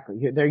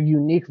 exactly. Their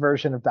unique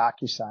version of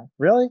DocuSign.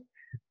 Really?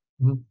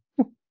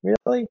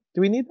 Really?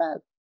 Do we need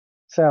that?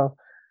 So,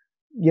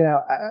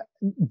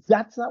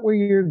 that's not where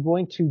you're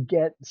going to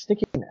get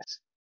stickiness.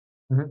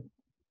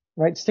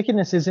 Right?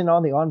 Stickiness isn't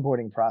on the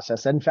onboarding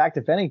process. In fact,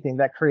 if anything,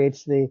 that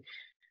creates the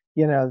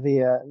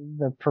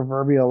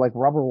proverbial like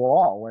rubber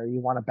wall where you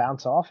want to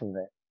bounce off of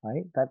it.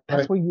 Right?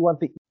 That's where you want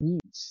the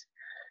ease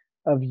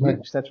of use. Right.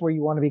 That's where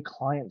you want to be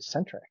client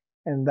centric,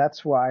 and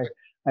that's why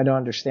I don't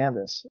understand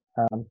this.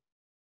 But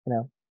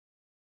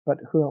what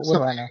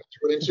do I know?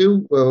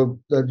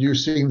 You're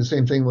seeing the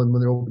same thing when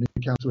they're opening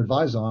accounts to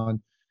advise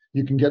on.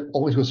 You can get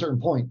only to a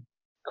certain point.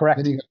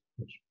 Correct.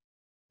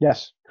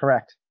 Yes,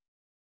 correct.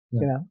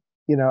 Yeah.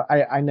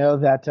 I know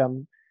that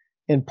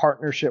in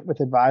partnership with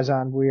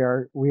Advison, we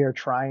are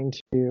trying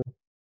to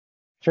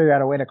figure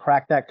out a way to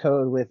crack that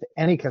code with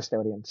any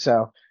custodian.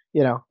 So,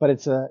 but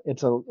it's an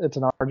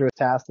arduous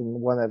task,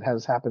 and one that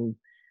has happened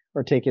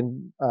or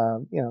taken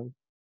that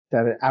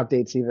it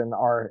outdates even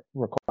our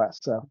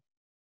request. So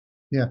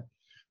yeah.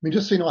 I mean,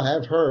 just so I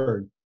have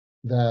heard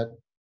that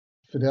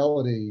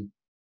Fidelity,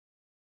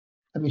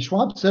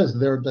 Schwab says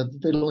that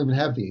they don't even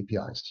have the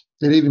APIs.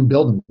 They didn't even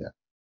build them yet.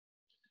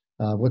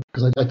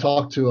 Because I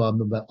talked to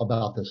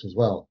about this as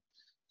well,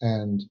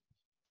 and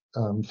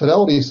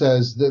Fidelity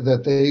says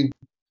that they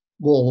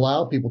will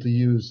allow people to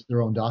use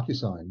their own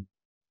DocuSign,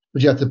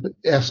 but you have to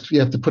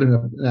put in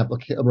a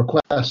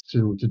request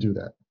to do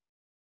that.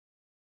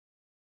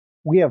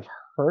 We have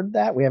heard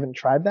that. We haven't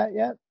tried that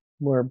yet.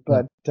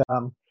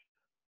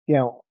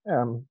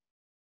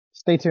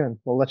 Stay tuned.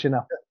 We'll let you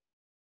know.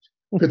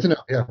 Good to know.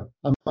 Yeah,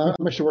 I'm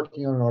actually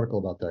working on an article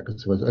about that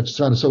because it just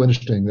sounded so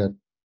interesting that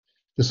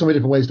there's so many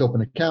different ways to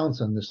open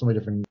accounts, and there's so many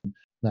different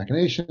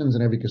machinations,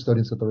 and every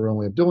custodian's got their own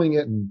way of doing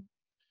it. And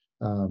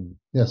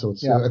so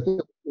it's I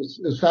think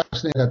it's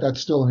fascinating that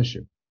that's still an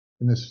issue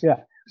in this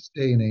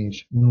day and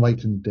age,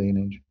 enlightened day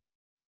and age.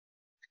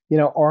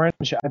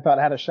 Orange, I thought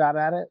had a shot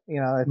at it.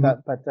 I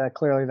thought, but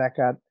clearly that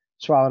got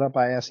swallowed up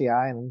by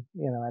SEI, and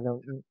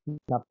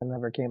nothing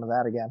ever came of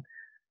that again.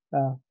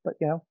 But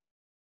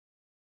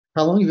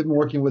how long have you been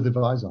working with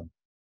Advizon?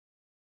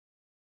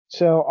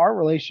 So our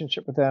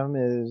relationship with them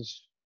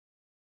is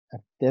at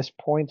this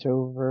point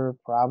over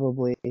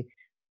probably a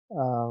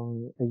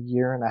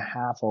year and a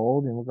half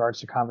old in regards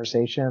to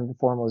conversation. The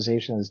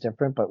formalization is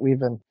different, but we've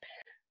been,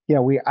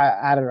 I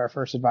added our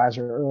first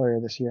advisor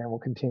earlier this year, and we'll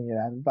continue to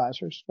add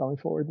advisors going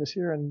forward this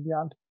year and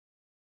beyond.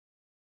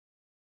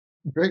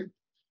 Great.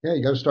 Yeah,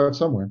 you got to start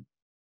somewhere.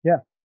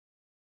 Yeah.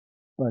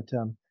 But,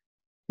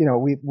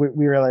 we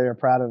really are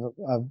proud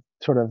of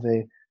sort of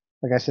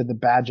like I said, the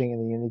badging and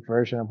the unique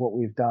version of what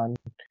we've done.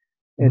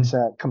 It's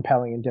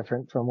compelling and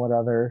different from what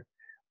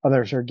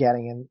others are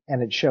getting,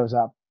 and it shows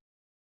up.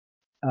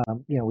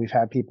 We've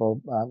had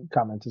people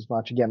comment as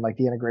much, again, like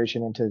the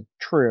integration into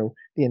TruView,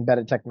 the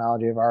embedded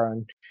technology of our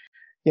own,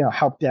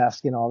 help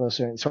desk and all those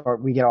things. So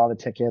we get all the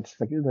tickets,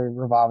 the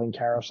revolving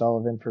carousel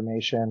of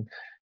information,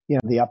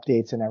 the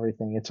updates and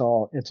everything. It's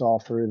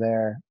all through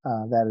there.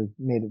 That has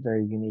made it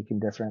very unique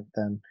and different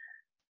than,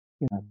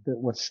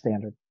 what's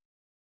standard.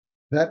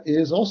 That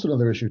is also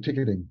another issue,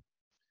 ticketing,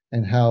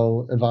 and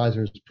how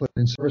advisors put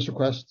in service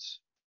requests.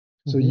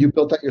 So you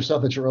built that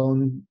yourself at your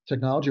own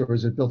technology, or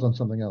is it built on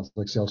something else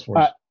like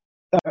Salesforce?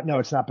 No,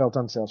 it's not built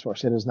on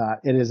Salesforce. It is not.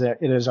 It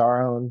is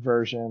our own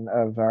version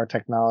of our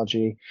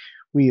technology.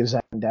 We use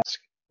Zendesk.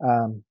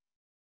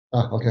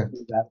 Okay.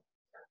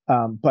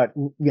 But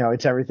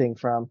it's everything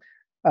from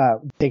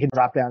they can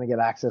drop down and get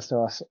access to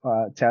us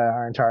to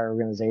our entire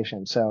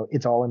organization. So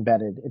it's all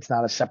embedded. It's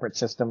not a separate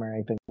system or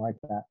anything like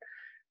that.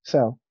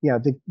 So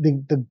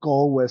the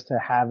goal was to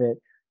have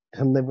it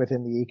to live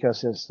within the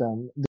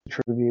ecosystem, the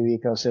TruView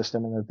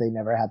ecosystem, and that they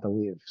never had to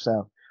leave.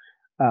 So,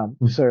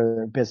 so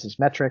their business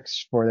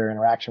metrics, for their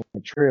interaction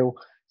with True,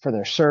 for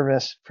their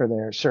service, for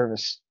their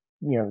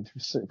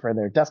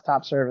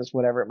desktop service,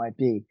 whatever it might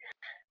be,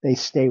 they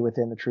stay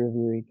within the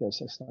TruView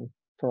ecosystem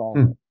for all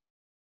of it.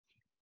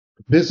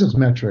 Business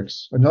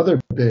metrics, another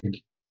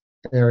big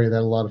area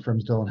that a lot of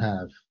firms don't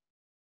have.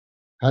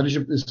 How did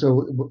you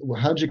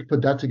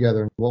put that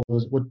together? I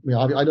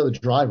know the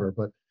driver,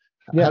 but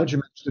how did you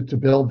manage to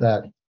build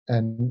that?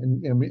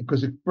 And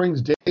because it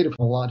brings data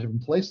from a lot of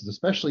different places,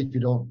 especially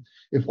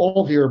if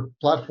all of your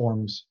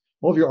platforms,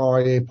 all of your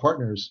RIA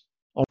partners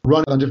are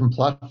running on different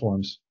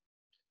platforms,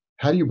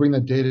 how do you bring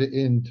that data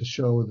in to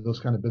show those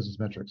kind of business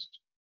metrics?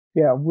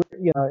 Yeah,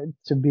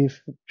 to be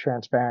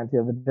transparent,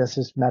 the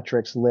business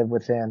metrics live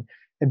within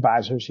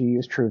advisors who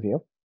use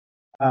TruView.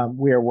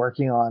 We are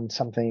working on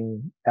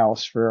something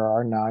else for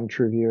our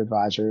non-TruView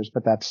advisors,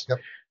 but that's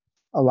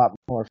a lot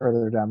more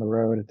further down the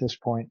road at this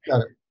point.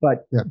 Got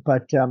it.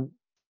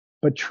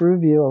 But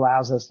TruView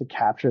allows us to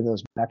capture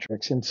those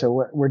metrics, and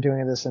so we're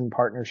doing this in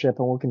partnership,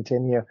 and we'll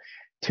continue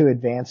to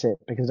advance it,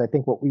 because I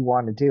think what we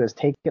want to do is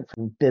take it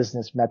from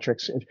business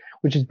metrics,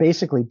 which is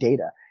basically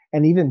data,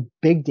 and even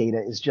big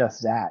data is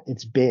just that.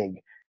 It's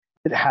big.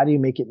 But how do you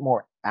make it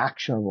more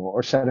actionable?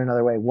 Or said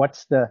another way,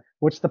 what's the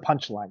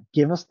punchline?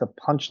 Give us the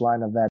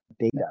punchline of that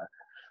data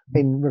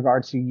in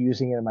regards to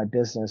using it in my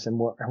business. And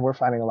we're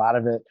finding a lot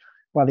of it,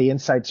 while the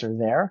insights are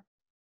there,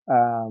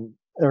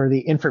 or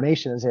the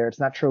information is there, it's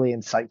not truly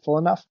insightful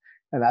enough.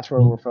 And that's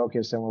where we're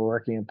focused, and we're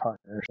working in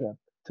partnership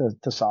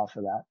to solve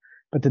for that.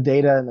 But the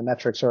data and the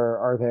metrics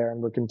are there,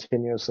 and we're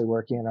continuously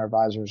working, and our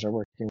advisors are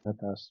working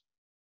with us.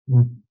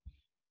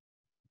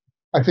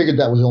 I figured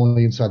that was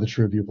only inside the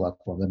TruView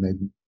platform. That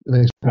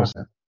makes more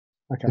sense.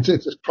 Okay.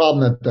 It's a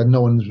problem that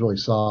no one's really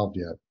solved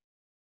yet.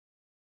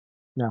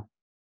 No.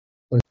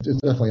 But it's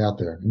definitely out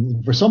there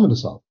for someone to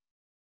solve.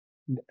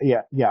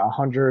 Yeah,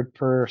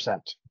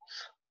 100%.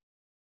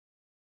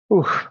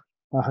 Ooh,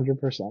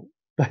 100%.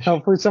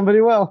 Hopefully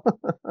somebody will.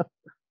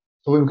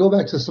 So we go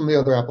back to some of the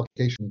other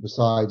applications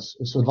besides,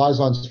 so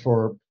Advizon's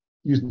for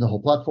using the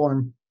whole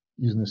platform,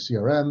 using the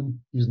CRM,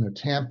 using their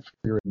TAMP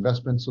for your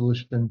investment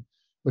solution.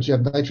 But you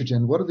have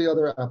Nitrogen. What are the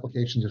other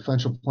applications? Your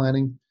financial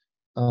planning.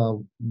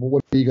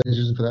 What are you guys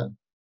using for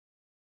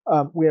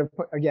that? We have,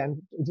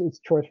 again, it's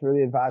choice for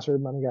the advisor,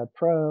 MoneyGuide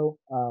Pro.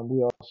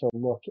 We also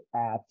look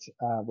at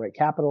Rate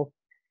Capital,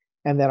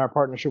 and then our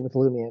partnership with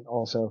Lumiant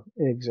also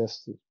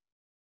exists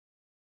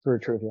through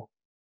TruView.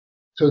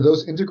 So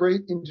those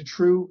integrate into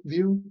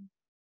TruView?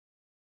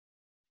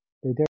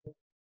 They do.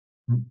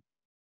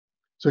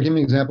 So give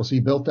me an example. So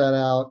you built that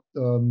out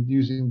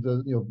using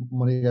the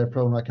MoneyGuide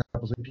Pro and Rate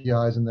Capital's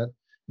APIs, and that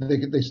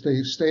they stay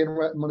in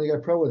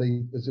MoneyGuide Pro, or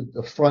is it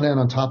a front end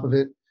on top of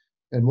it?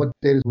 And what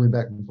data is going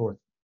back and forth?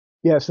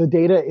 Yeah, so the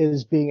data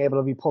is being able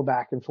to be pulled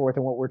back and forth,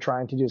 and what we're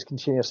trying to do is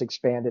continuously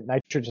expand it.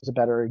 Nitrogen is a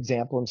better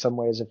example in some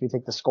ways. If you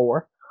take the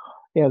score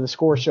The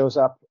score shows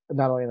up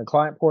not only in the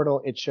client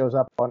portal, it shows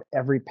up on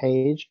every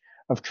page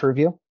of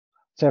TruView.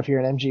 So if you're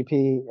an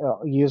MGP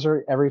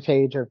user, every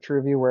page of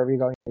TruView, wherever you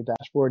go in your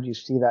dashboard, you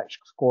see that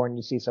score and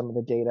you see some of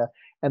the data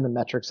and the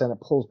metrics, and it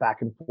pulls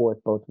back and forth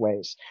both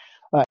ways.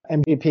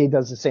 MGP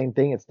does the same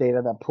thing. It's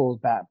data that pulls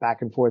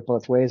back and forth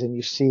both ways, and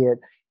you see it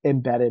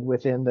embedded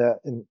within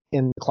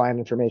in the client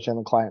information,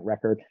 the client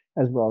record,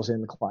 as well as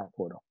in the client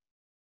portal.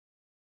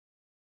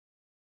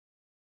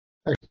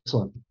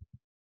 Excellent.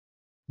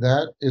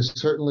 That is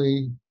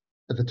certainly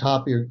at the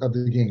top of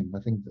the game. I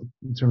think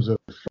in terms of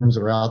firms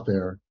that are out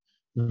there,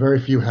 very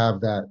few have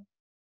that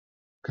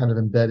kind of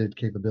embedded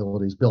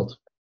capabilities built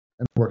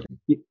and working.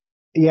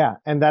 Yeah,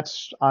 and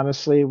that's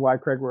honestly why,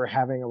 Craig, we're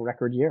having a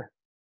record year.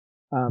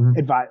 A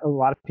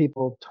lot of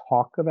people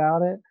talk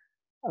about it,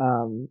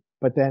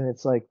 but then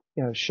it's like,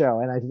 show.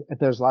 And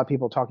there's a lot of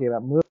people talking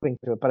about moving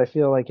to it, but I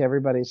feel like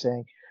everybody's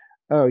saying,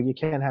 oh, you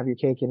can't have your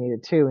cake and eat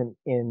it too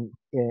in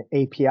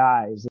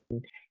APIs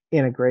and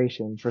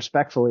integrations.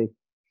 Respectfully,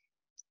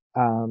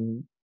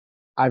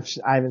 I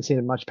haven't seen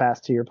it much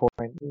past, to your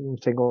point,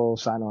 single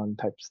sign-on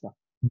type stuff.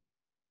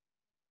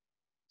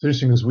 It's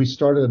interesting because we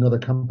started another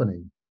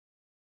company.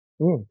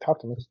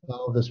 Talk to me. To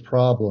solve this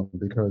problem,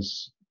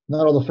 because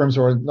not all the firms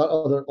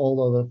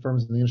all of the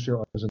firms in the industry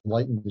are as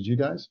enlightened as you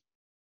guys.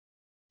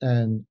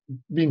 And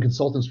being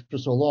consultants for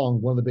so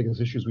long, one of the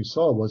biggest issues we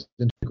saw was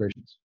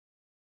integrations.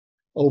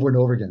 Over and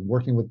over again,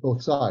 working with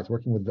both sides,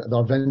 working with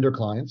our vendor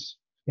clients,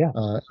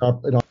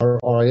 our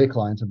RIA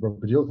clients and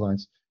broker-dealer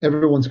clients.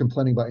 Everyone's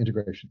complaining about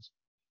integrations.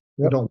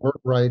 They don't work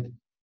right.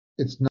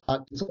 It's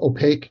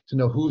opaque to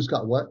know who's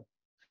got what.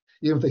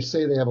 Even if they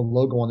say they have a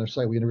logo on their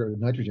site, we integrate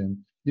with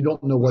nitrogen, you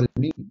don't know what it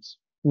means.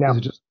 No. Is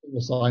it just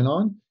a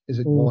sign-on? Is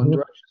it one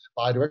direction? Is it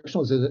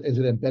bi-directional? Is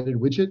it embedded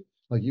widget?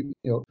 Like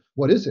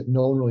what is it?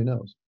 No one really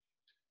knows.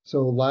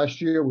 So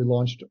last year we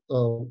launched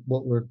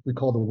what we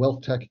call the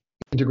Wealth Tech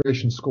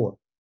Integration Score.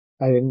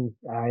 I'm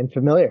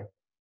familiar.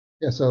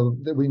 Yeah, so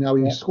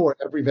we score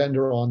every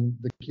vendor on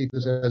the Keep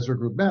This Ezra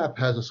Group map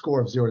has a score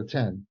of 0 to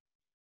 10.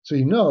 So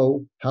you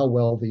know how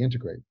well they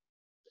integrate.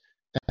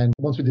 And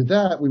once we did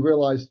that, we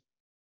realized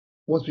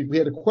once we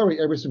had to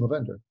query every single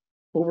vendor.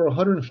 Over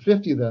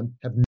 150 of them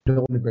have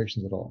no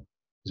integrations at all.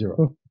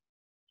 0.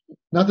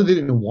 Not that they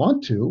didn't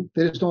want to,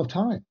 they just don't have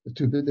time. They're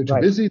too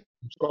busy.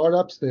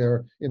 Startups,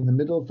 they're in the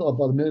middle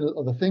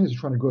of the things, they're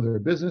trying to grow their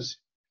business.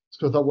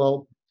 So I thought,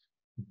 well,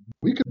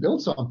 we could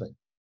build something.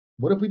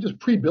 What if we just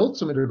pre-built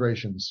some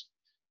integrations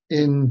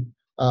in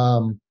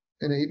sort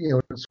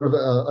of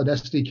an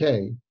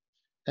SDK,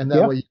 and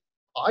that way you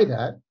buy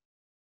that.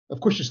 Of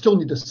course, you still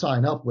need to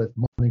sign up with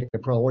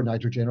MoneyGuy Pro or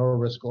Nitrogen or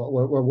Risk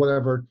or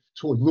whatever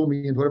tool,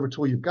 Lumion, whatever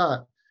tool you've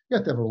got. You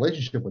have to have a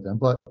relationship with them,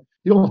 but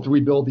you don't have to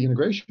rebuild the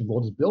integration.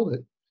 We'll just build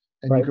it,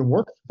 and you can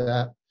work with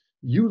that.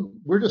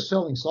 We're just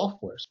selling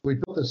software. So we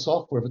built this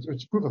software, but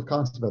it's proof of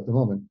concept at the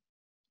moment.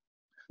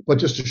 But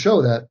just to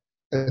show that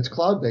it's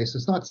cloud-based,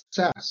 it's not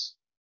SaaS.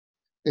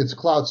 It's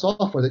cloud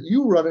software that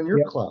you run in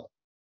your cloud.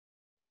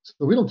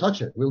 So we don't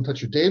touch it. We don't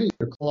touch your data,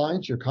 your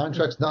clients, your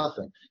contracts,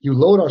 nothing. You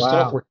load our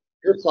software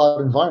in your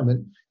cloud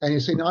environment, and you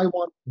say, now I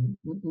want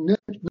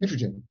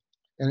nitrogen.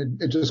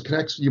 And it just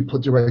connects. You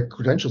put the right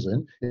credentials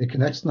in. It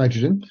connects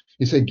nitrogen.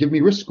 You say, give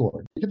me risk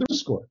score. You get the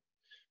risk score.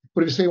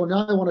 But if you say, well,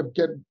 now I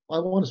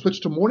want to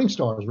switch to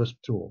Morningstar's risk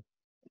tool.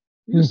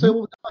 You just say,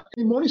 well,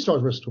 give me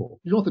Morningstar's risk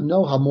tool. You don't have to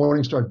know how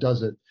Morningstar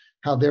does it,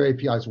 how their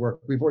APIs work.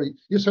 You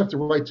just have to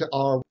write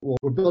to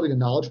we're building a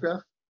knowledge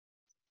graph.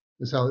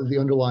 Is how the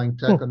underlying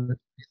tech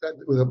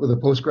with a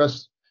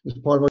Postgres is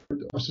part of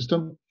our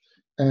system.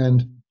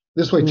 And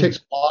this way it takes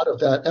a lot of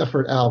that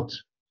effort out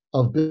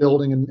of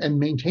building and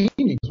maintaining.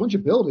 Because once you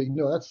build it,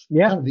 that's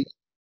kind of the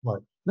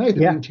part. Now you have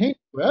to maintain it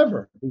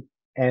forever.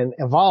 And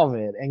evolve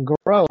it and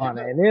grow on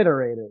it and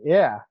iterate it.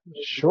 Yeah,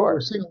 sure.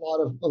 We're seeing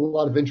a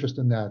lot of interest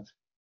in that.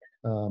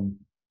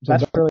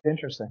 That's really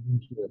interesting.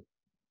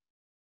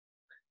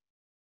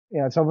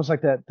 Yeah, it's almost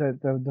like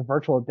the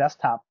virtual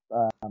desktop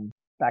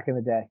back in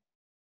the day.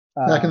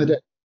 Back in the day,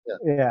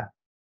 yeah.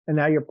 And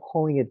now you're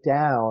pulling it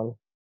down.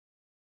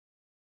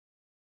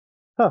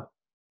 Huh.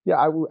 Yeah,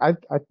 I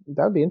that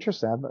would be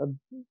interesting.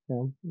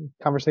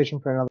 Conversation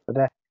for another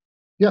day.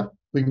 Yeah,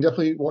 we can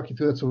definitely walk you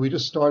through that. So we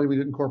just started.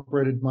 We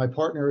incorporated. My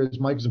partner is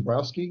Mike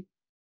Zabrowski.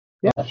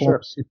 Yeah,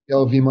 sure.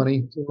 CPO of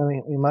V-Money.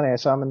 V-Money. I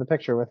saw him in the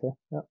picture with you.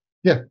 Yeah.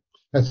 Yeah.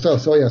 And so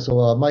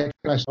Mike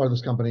and I started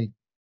this company,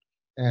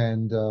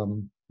 and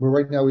we're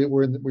right now we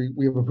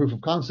have a proof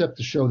of concept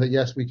to show that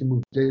yes, we can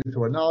move data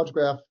through our knowledge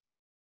graph.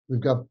 We've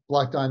got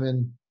Black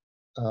Diamond,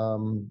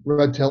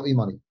 Redtail,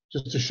 E-Money,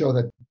 just to show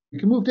that we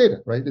can move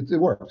data, right? It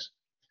works.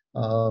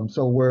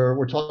 So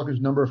we're talking to a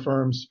number of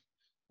firms.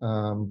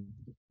 A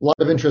lot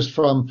of interest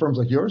from firms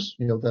like yours,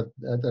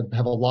 that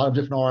have a lot of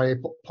different RIA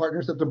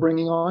partners that they're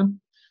bringing on,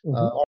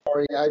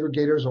 RIA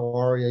aggregators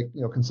or RIA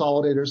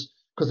consolidators,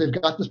 because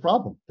they've got this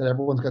problem that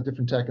everyone's got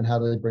different tech, and how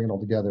do they bring it all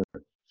together?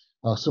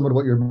 Similar to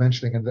what you're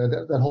mentioning, and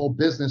that whole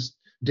business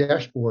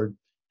dashboard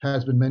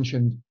has been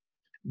mentioned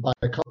by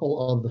a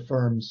couple of the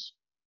firms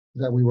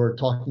that we were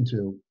talking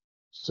to,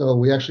 So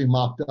we actually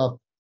mocked up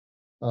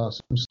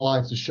some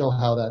slides to show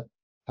how that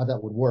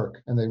would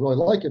work, and they really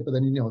like it. But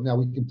then now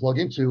we can plug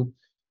into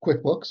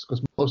QuickBooks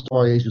because most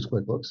RIAs use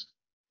QuickBooks.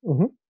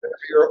 Mm-hmm.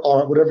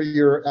 Whatever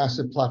your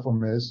asset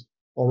platform is,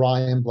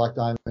 Orion, Black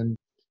Diamond,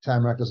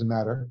 Tamarack, doesn't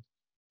matter,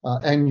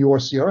 and your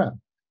CRM.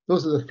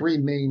 Those are the three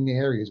main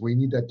areas where you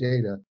need that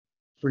data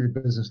for your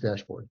business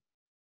dashboard.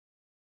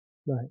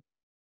 Right.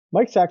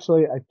 Mike's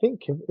actually, I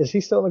think, is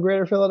he still in the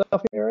greater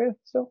Philadelphia area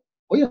still?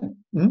 Oh, yeah.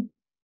 Mm-hmm.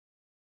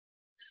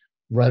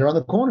 Right around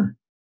the corner.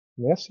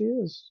 Yes, he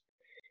is.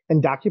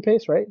 And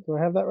DocuPace, right? Do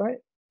I have that right?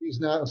 He's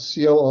now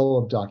COO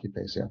of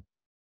DocuPace, yeah.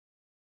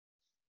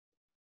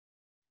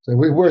 So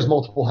he wears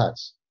multiple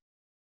hats.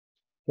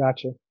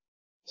 Gotcha.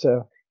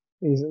 So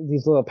these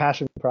little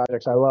passion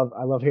projects, I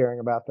love hearing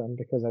about them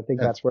because I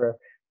think that's where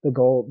the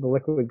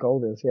liquid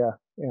gold is. Yeah.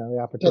 The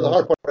opportunity. So the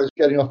hard part is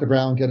getting off the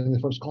ground, getting the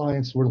first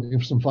clients. We're looking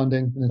for some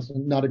funding, and it's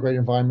not a great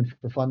environment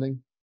for funding,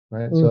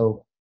 right?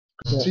 So,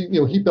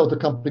 he built a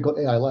company called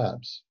AI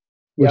Labs,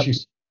 which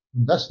he's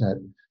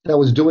InvestNet, that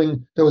was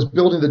building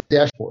the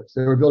dashboards.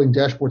 They were building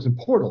dashboards and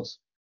portals.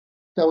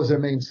 That was their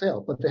main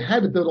sale, but they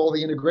had to build all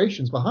the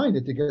integrations behind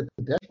it to get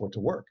the dashboard to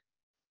work.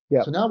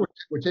 Yeah. So now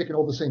we're taking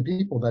all the same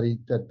people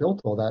that built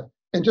all that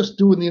and just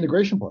doing the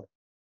integration part.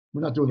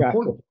 We're not doing the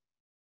portal.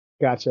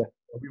 Gotcha.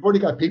 We've already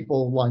got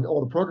people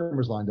all the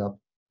programmers lined up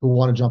who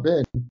want to jump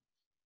in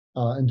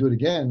and do it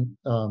again.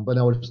 But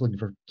now we're just looking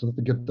to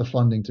get the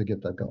funding to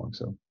get that going.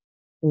 So,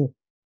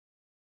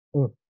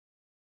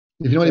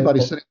 if you know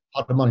anybody sitting a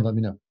lot of money, let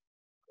me know.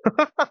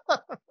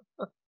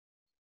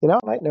 I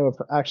might know.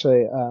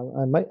 Actually,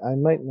 I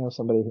might know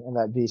somebody in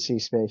that VC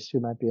space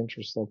who might be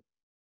interested.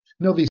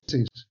 No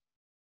VCs.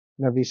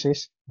 No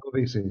VCs. No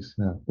VCs.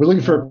 No. We're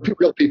looking for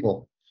real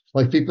people,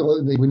 like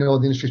people we know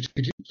in the industry,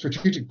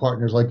 strategic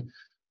partners, like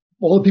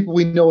all the people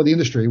we know in the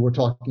industry. We're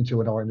talking to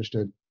and are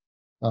interested.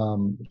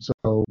 Or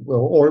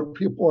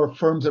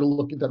firms that are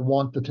looking that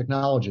want the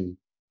technology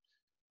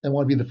and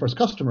want to be the first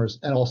customers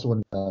and also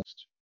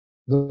invest.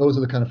 Those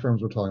are the kind of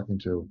firms we're talking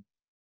to.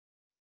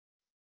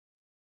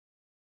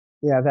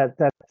 Yeah,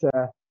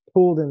 that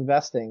pooled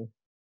investing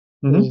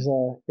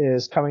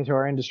is coming to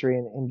our industry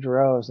in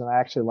droves, and I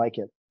actually like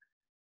it.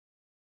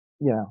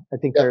 I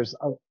think there's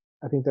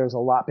a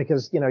lot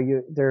because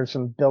there's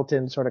some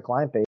built-in sort of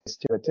client base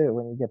to it too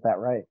when you get that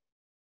right.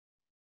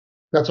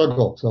 That's our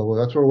goal. So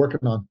that's what we're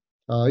working on.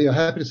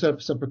 Happy to set up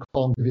a separate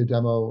call and give you a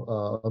demo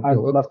of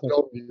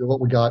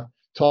what we got.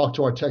 Talk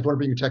to our tech. Want to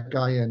bring your tech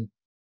guy in?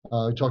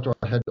 Talk to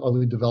our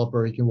lead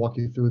developer. He can walk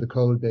you through the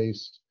code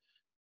base,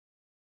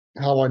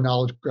 how our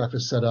knowledge graph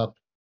is set up,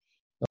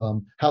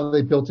 how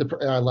they built it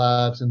for AI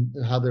Labs, and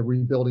how they're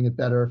rebuilding it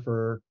better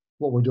for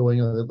what we're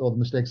doing, all the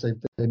mistakes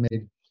they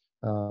made,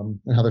 and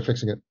how they're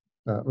fixing it.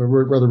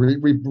 We're rather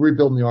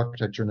rebuilding the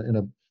architecture in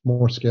a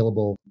more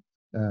scalable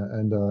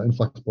and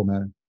inflexible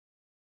manner.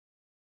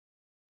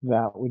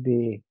 That would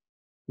be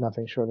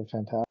nothing short of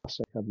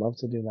fantastic. I'd love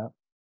to do that.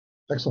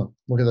 Excellent.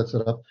 We'll get that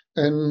set up.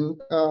 And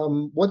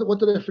what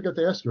did I forget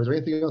to ask you? Is there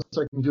anything else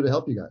I can do to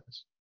help you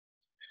guys?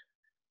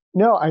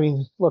 No, I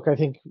mean, look, I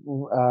think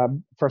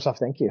first off,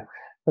 thank you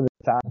for the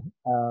time.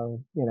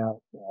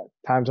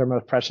 Time's our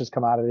most precious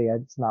commodity.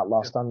 It's not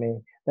lost on me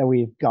that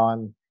we've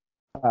gone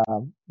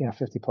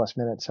 50 plus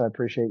minutes. So I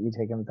appreciate you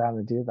taking the time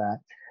to do that.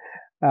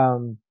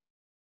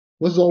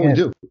 This is all we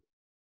do.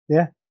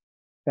 Yeah.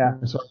 Yeah.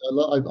 So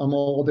I'm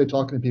all day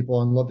talking to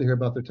people and love to hear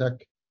about their tech,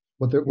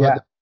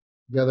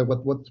 together,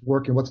 what's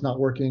working, what's not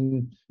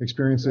working,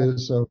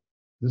 experiences. So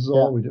this is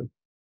all we do.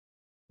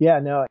 Yeah,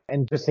 no,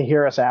 and just to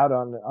hear us out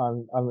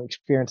on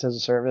experience as a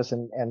service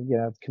and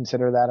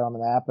consider that on the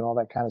map and all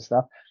that kind of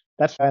stuff.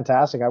 That's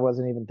fantastic. I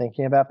wasn't even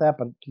thinking about that,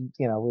 but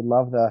we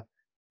love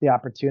the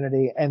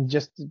opportunity and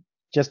just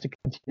to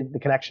continue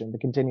the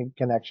continued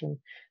connection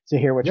to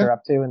hear what you're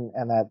up to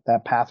and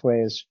that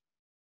pathway is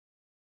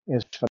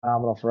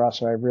phenomenal for us.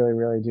 So I really,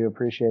 really do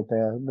appreciate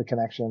the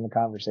connection and the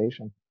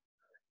conversation.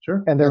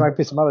 Sure. And there might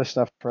be some other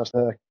stuff for us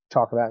to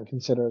talk about and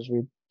consider as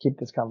we keep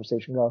this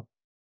conversation going.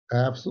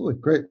 Absolutely.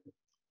 Great.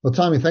 Well,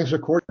 Tommy, thanks for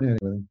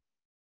coordinating.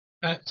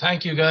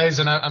 Thank you, guys.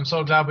 And I'm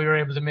so glad we were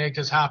able to make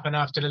this happen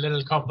after the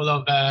little couple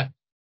of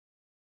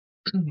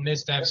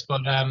missteps.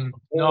 But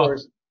no,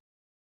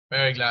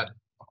 very glad.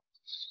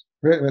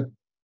 Great, man.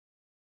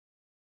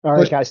 All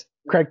right, guys.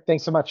 Craig,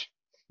 thanks so much.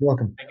 You're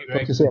welcome. Thank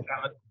you, Greg.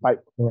 Bye.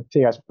 See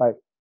you guys. Bye.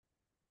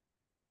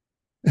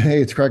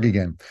 Hey, it's Craig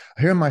again.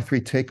 Here are my 3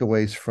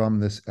 takeaways from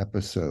this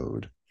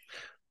episode.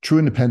 True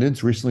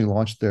Independence recently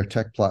launched their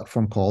tech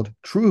platform called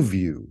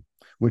TruView,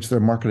 which they're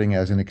marketing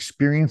as an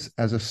experience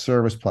as a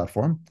service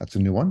platform. That's a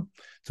new one.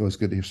 So it's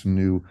good to hear some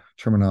new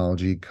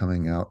terminology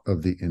coming out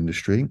of the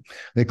industry.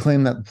 They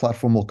claim that the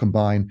platform will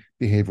combine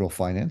behavioral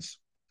finance,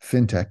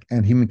 fintech,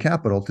 and human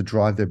capital to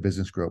drive their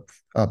business growth.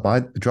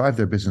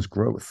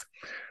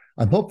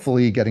 I'm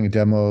hopefully getting a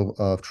demo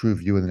of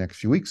TruView in the next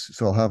few weeks,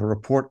 so I'll have a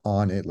report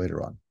on it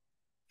later on.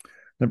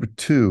 Number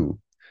 2,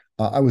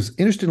 I was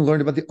interested in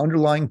learning about the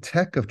underlying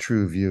tech of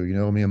TruView. You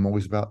know me, I'm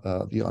always about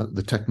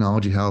the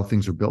technology, how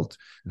things are built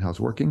and how it's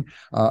working.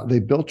 They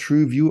built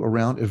TruView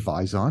around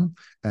Advizon,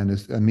 and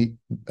as Amit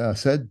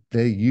said,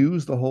 they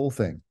use the whole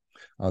thing,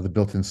 the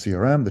built-in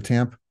CRM, the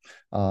TAMP,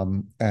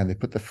 and they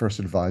put the first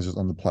advisors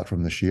on the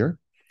platform this year.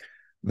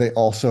 They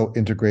also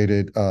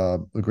integrated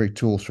the great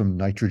tools from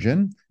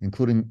Nitrogen,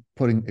 including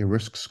putting a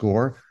risk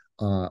score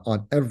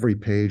on every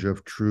page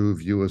of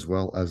TruView as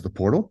well as the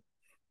portal.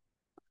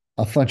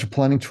 A bunch of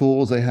planning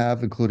tools they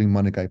have, including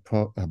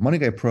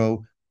MoneyGuy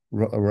Pro,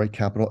 Right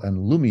Capital, and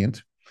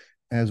Lumient,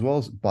 as well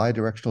as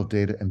bidirectional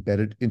data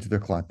embedded into their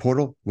client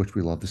portal, which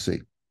we love to see.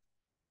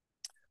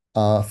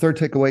 Third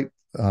takeaway,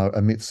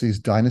 Amit sees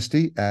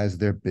Dynasty as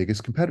their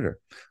biggest competitor.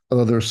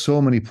 Although there are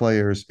so many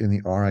players in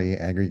the RIA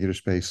aggregator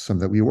space, some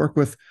that we work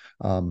with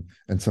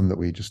and some that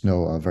we just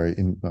know very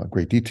in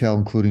great detail,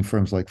 including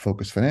firms like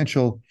Focus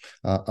Financial,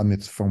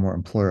 Amit's former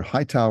employer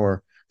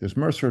Hightower. There's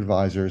Mercer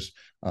Advisors,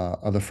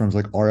 other firms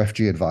like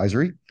RFG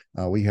Advisory.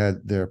 We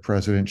had their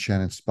president,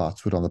 Shannon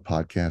Spotswood, on the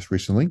podcast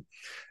recently,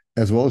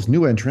 as well as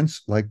new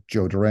entrants like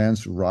Joe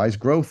Duran's Rise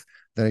Growth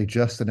that I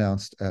just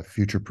announced at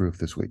Future Proof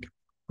this week.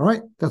 All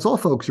right, that's all,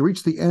 folks. You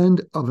reached the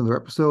end of another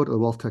episode of the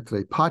Wealth Tech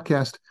Today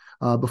podcast.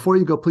 Before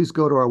you go, please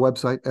go to our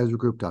website,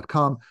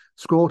 EzraGroup.com,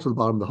 scroll to the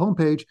bottom of the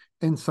homepage,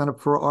 and sign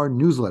up for our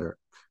newsletter.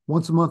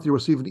 Once a month, you'll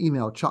receive an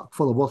email chock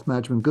full of wealth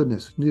management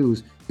goodness,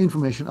 news,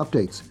 information,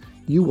 updates.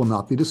 You will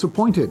not be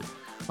disappointed.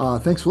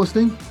 Thanks for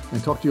listening,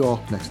 and talk to you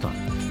all next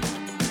time.